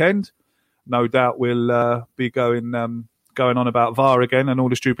the weekend. No doubt we'll be going on about VAR again and all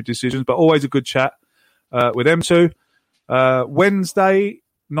the stupid decisions, but always a good chat with them two. Wednesday,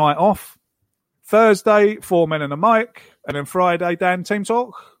 night off. Thursday, 4 men and a mic. And then Friday, Dan, Team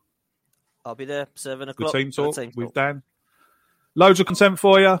Talk. I'll be there, 7 o'clock. The Team Talk with Dan. Loads of content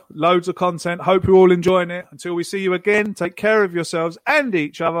for you. Loads of content. Hope you're all enjoying it. Until we see you again, take care of yourselves and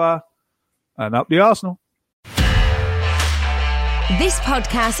each other. And up the Arsenal. This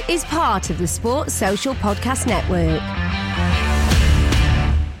podcast is part of the Sports Social Podcast Network.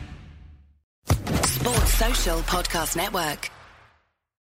 Sports Social Podcast Network.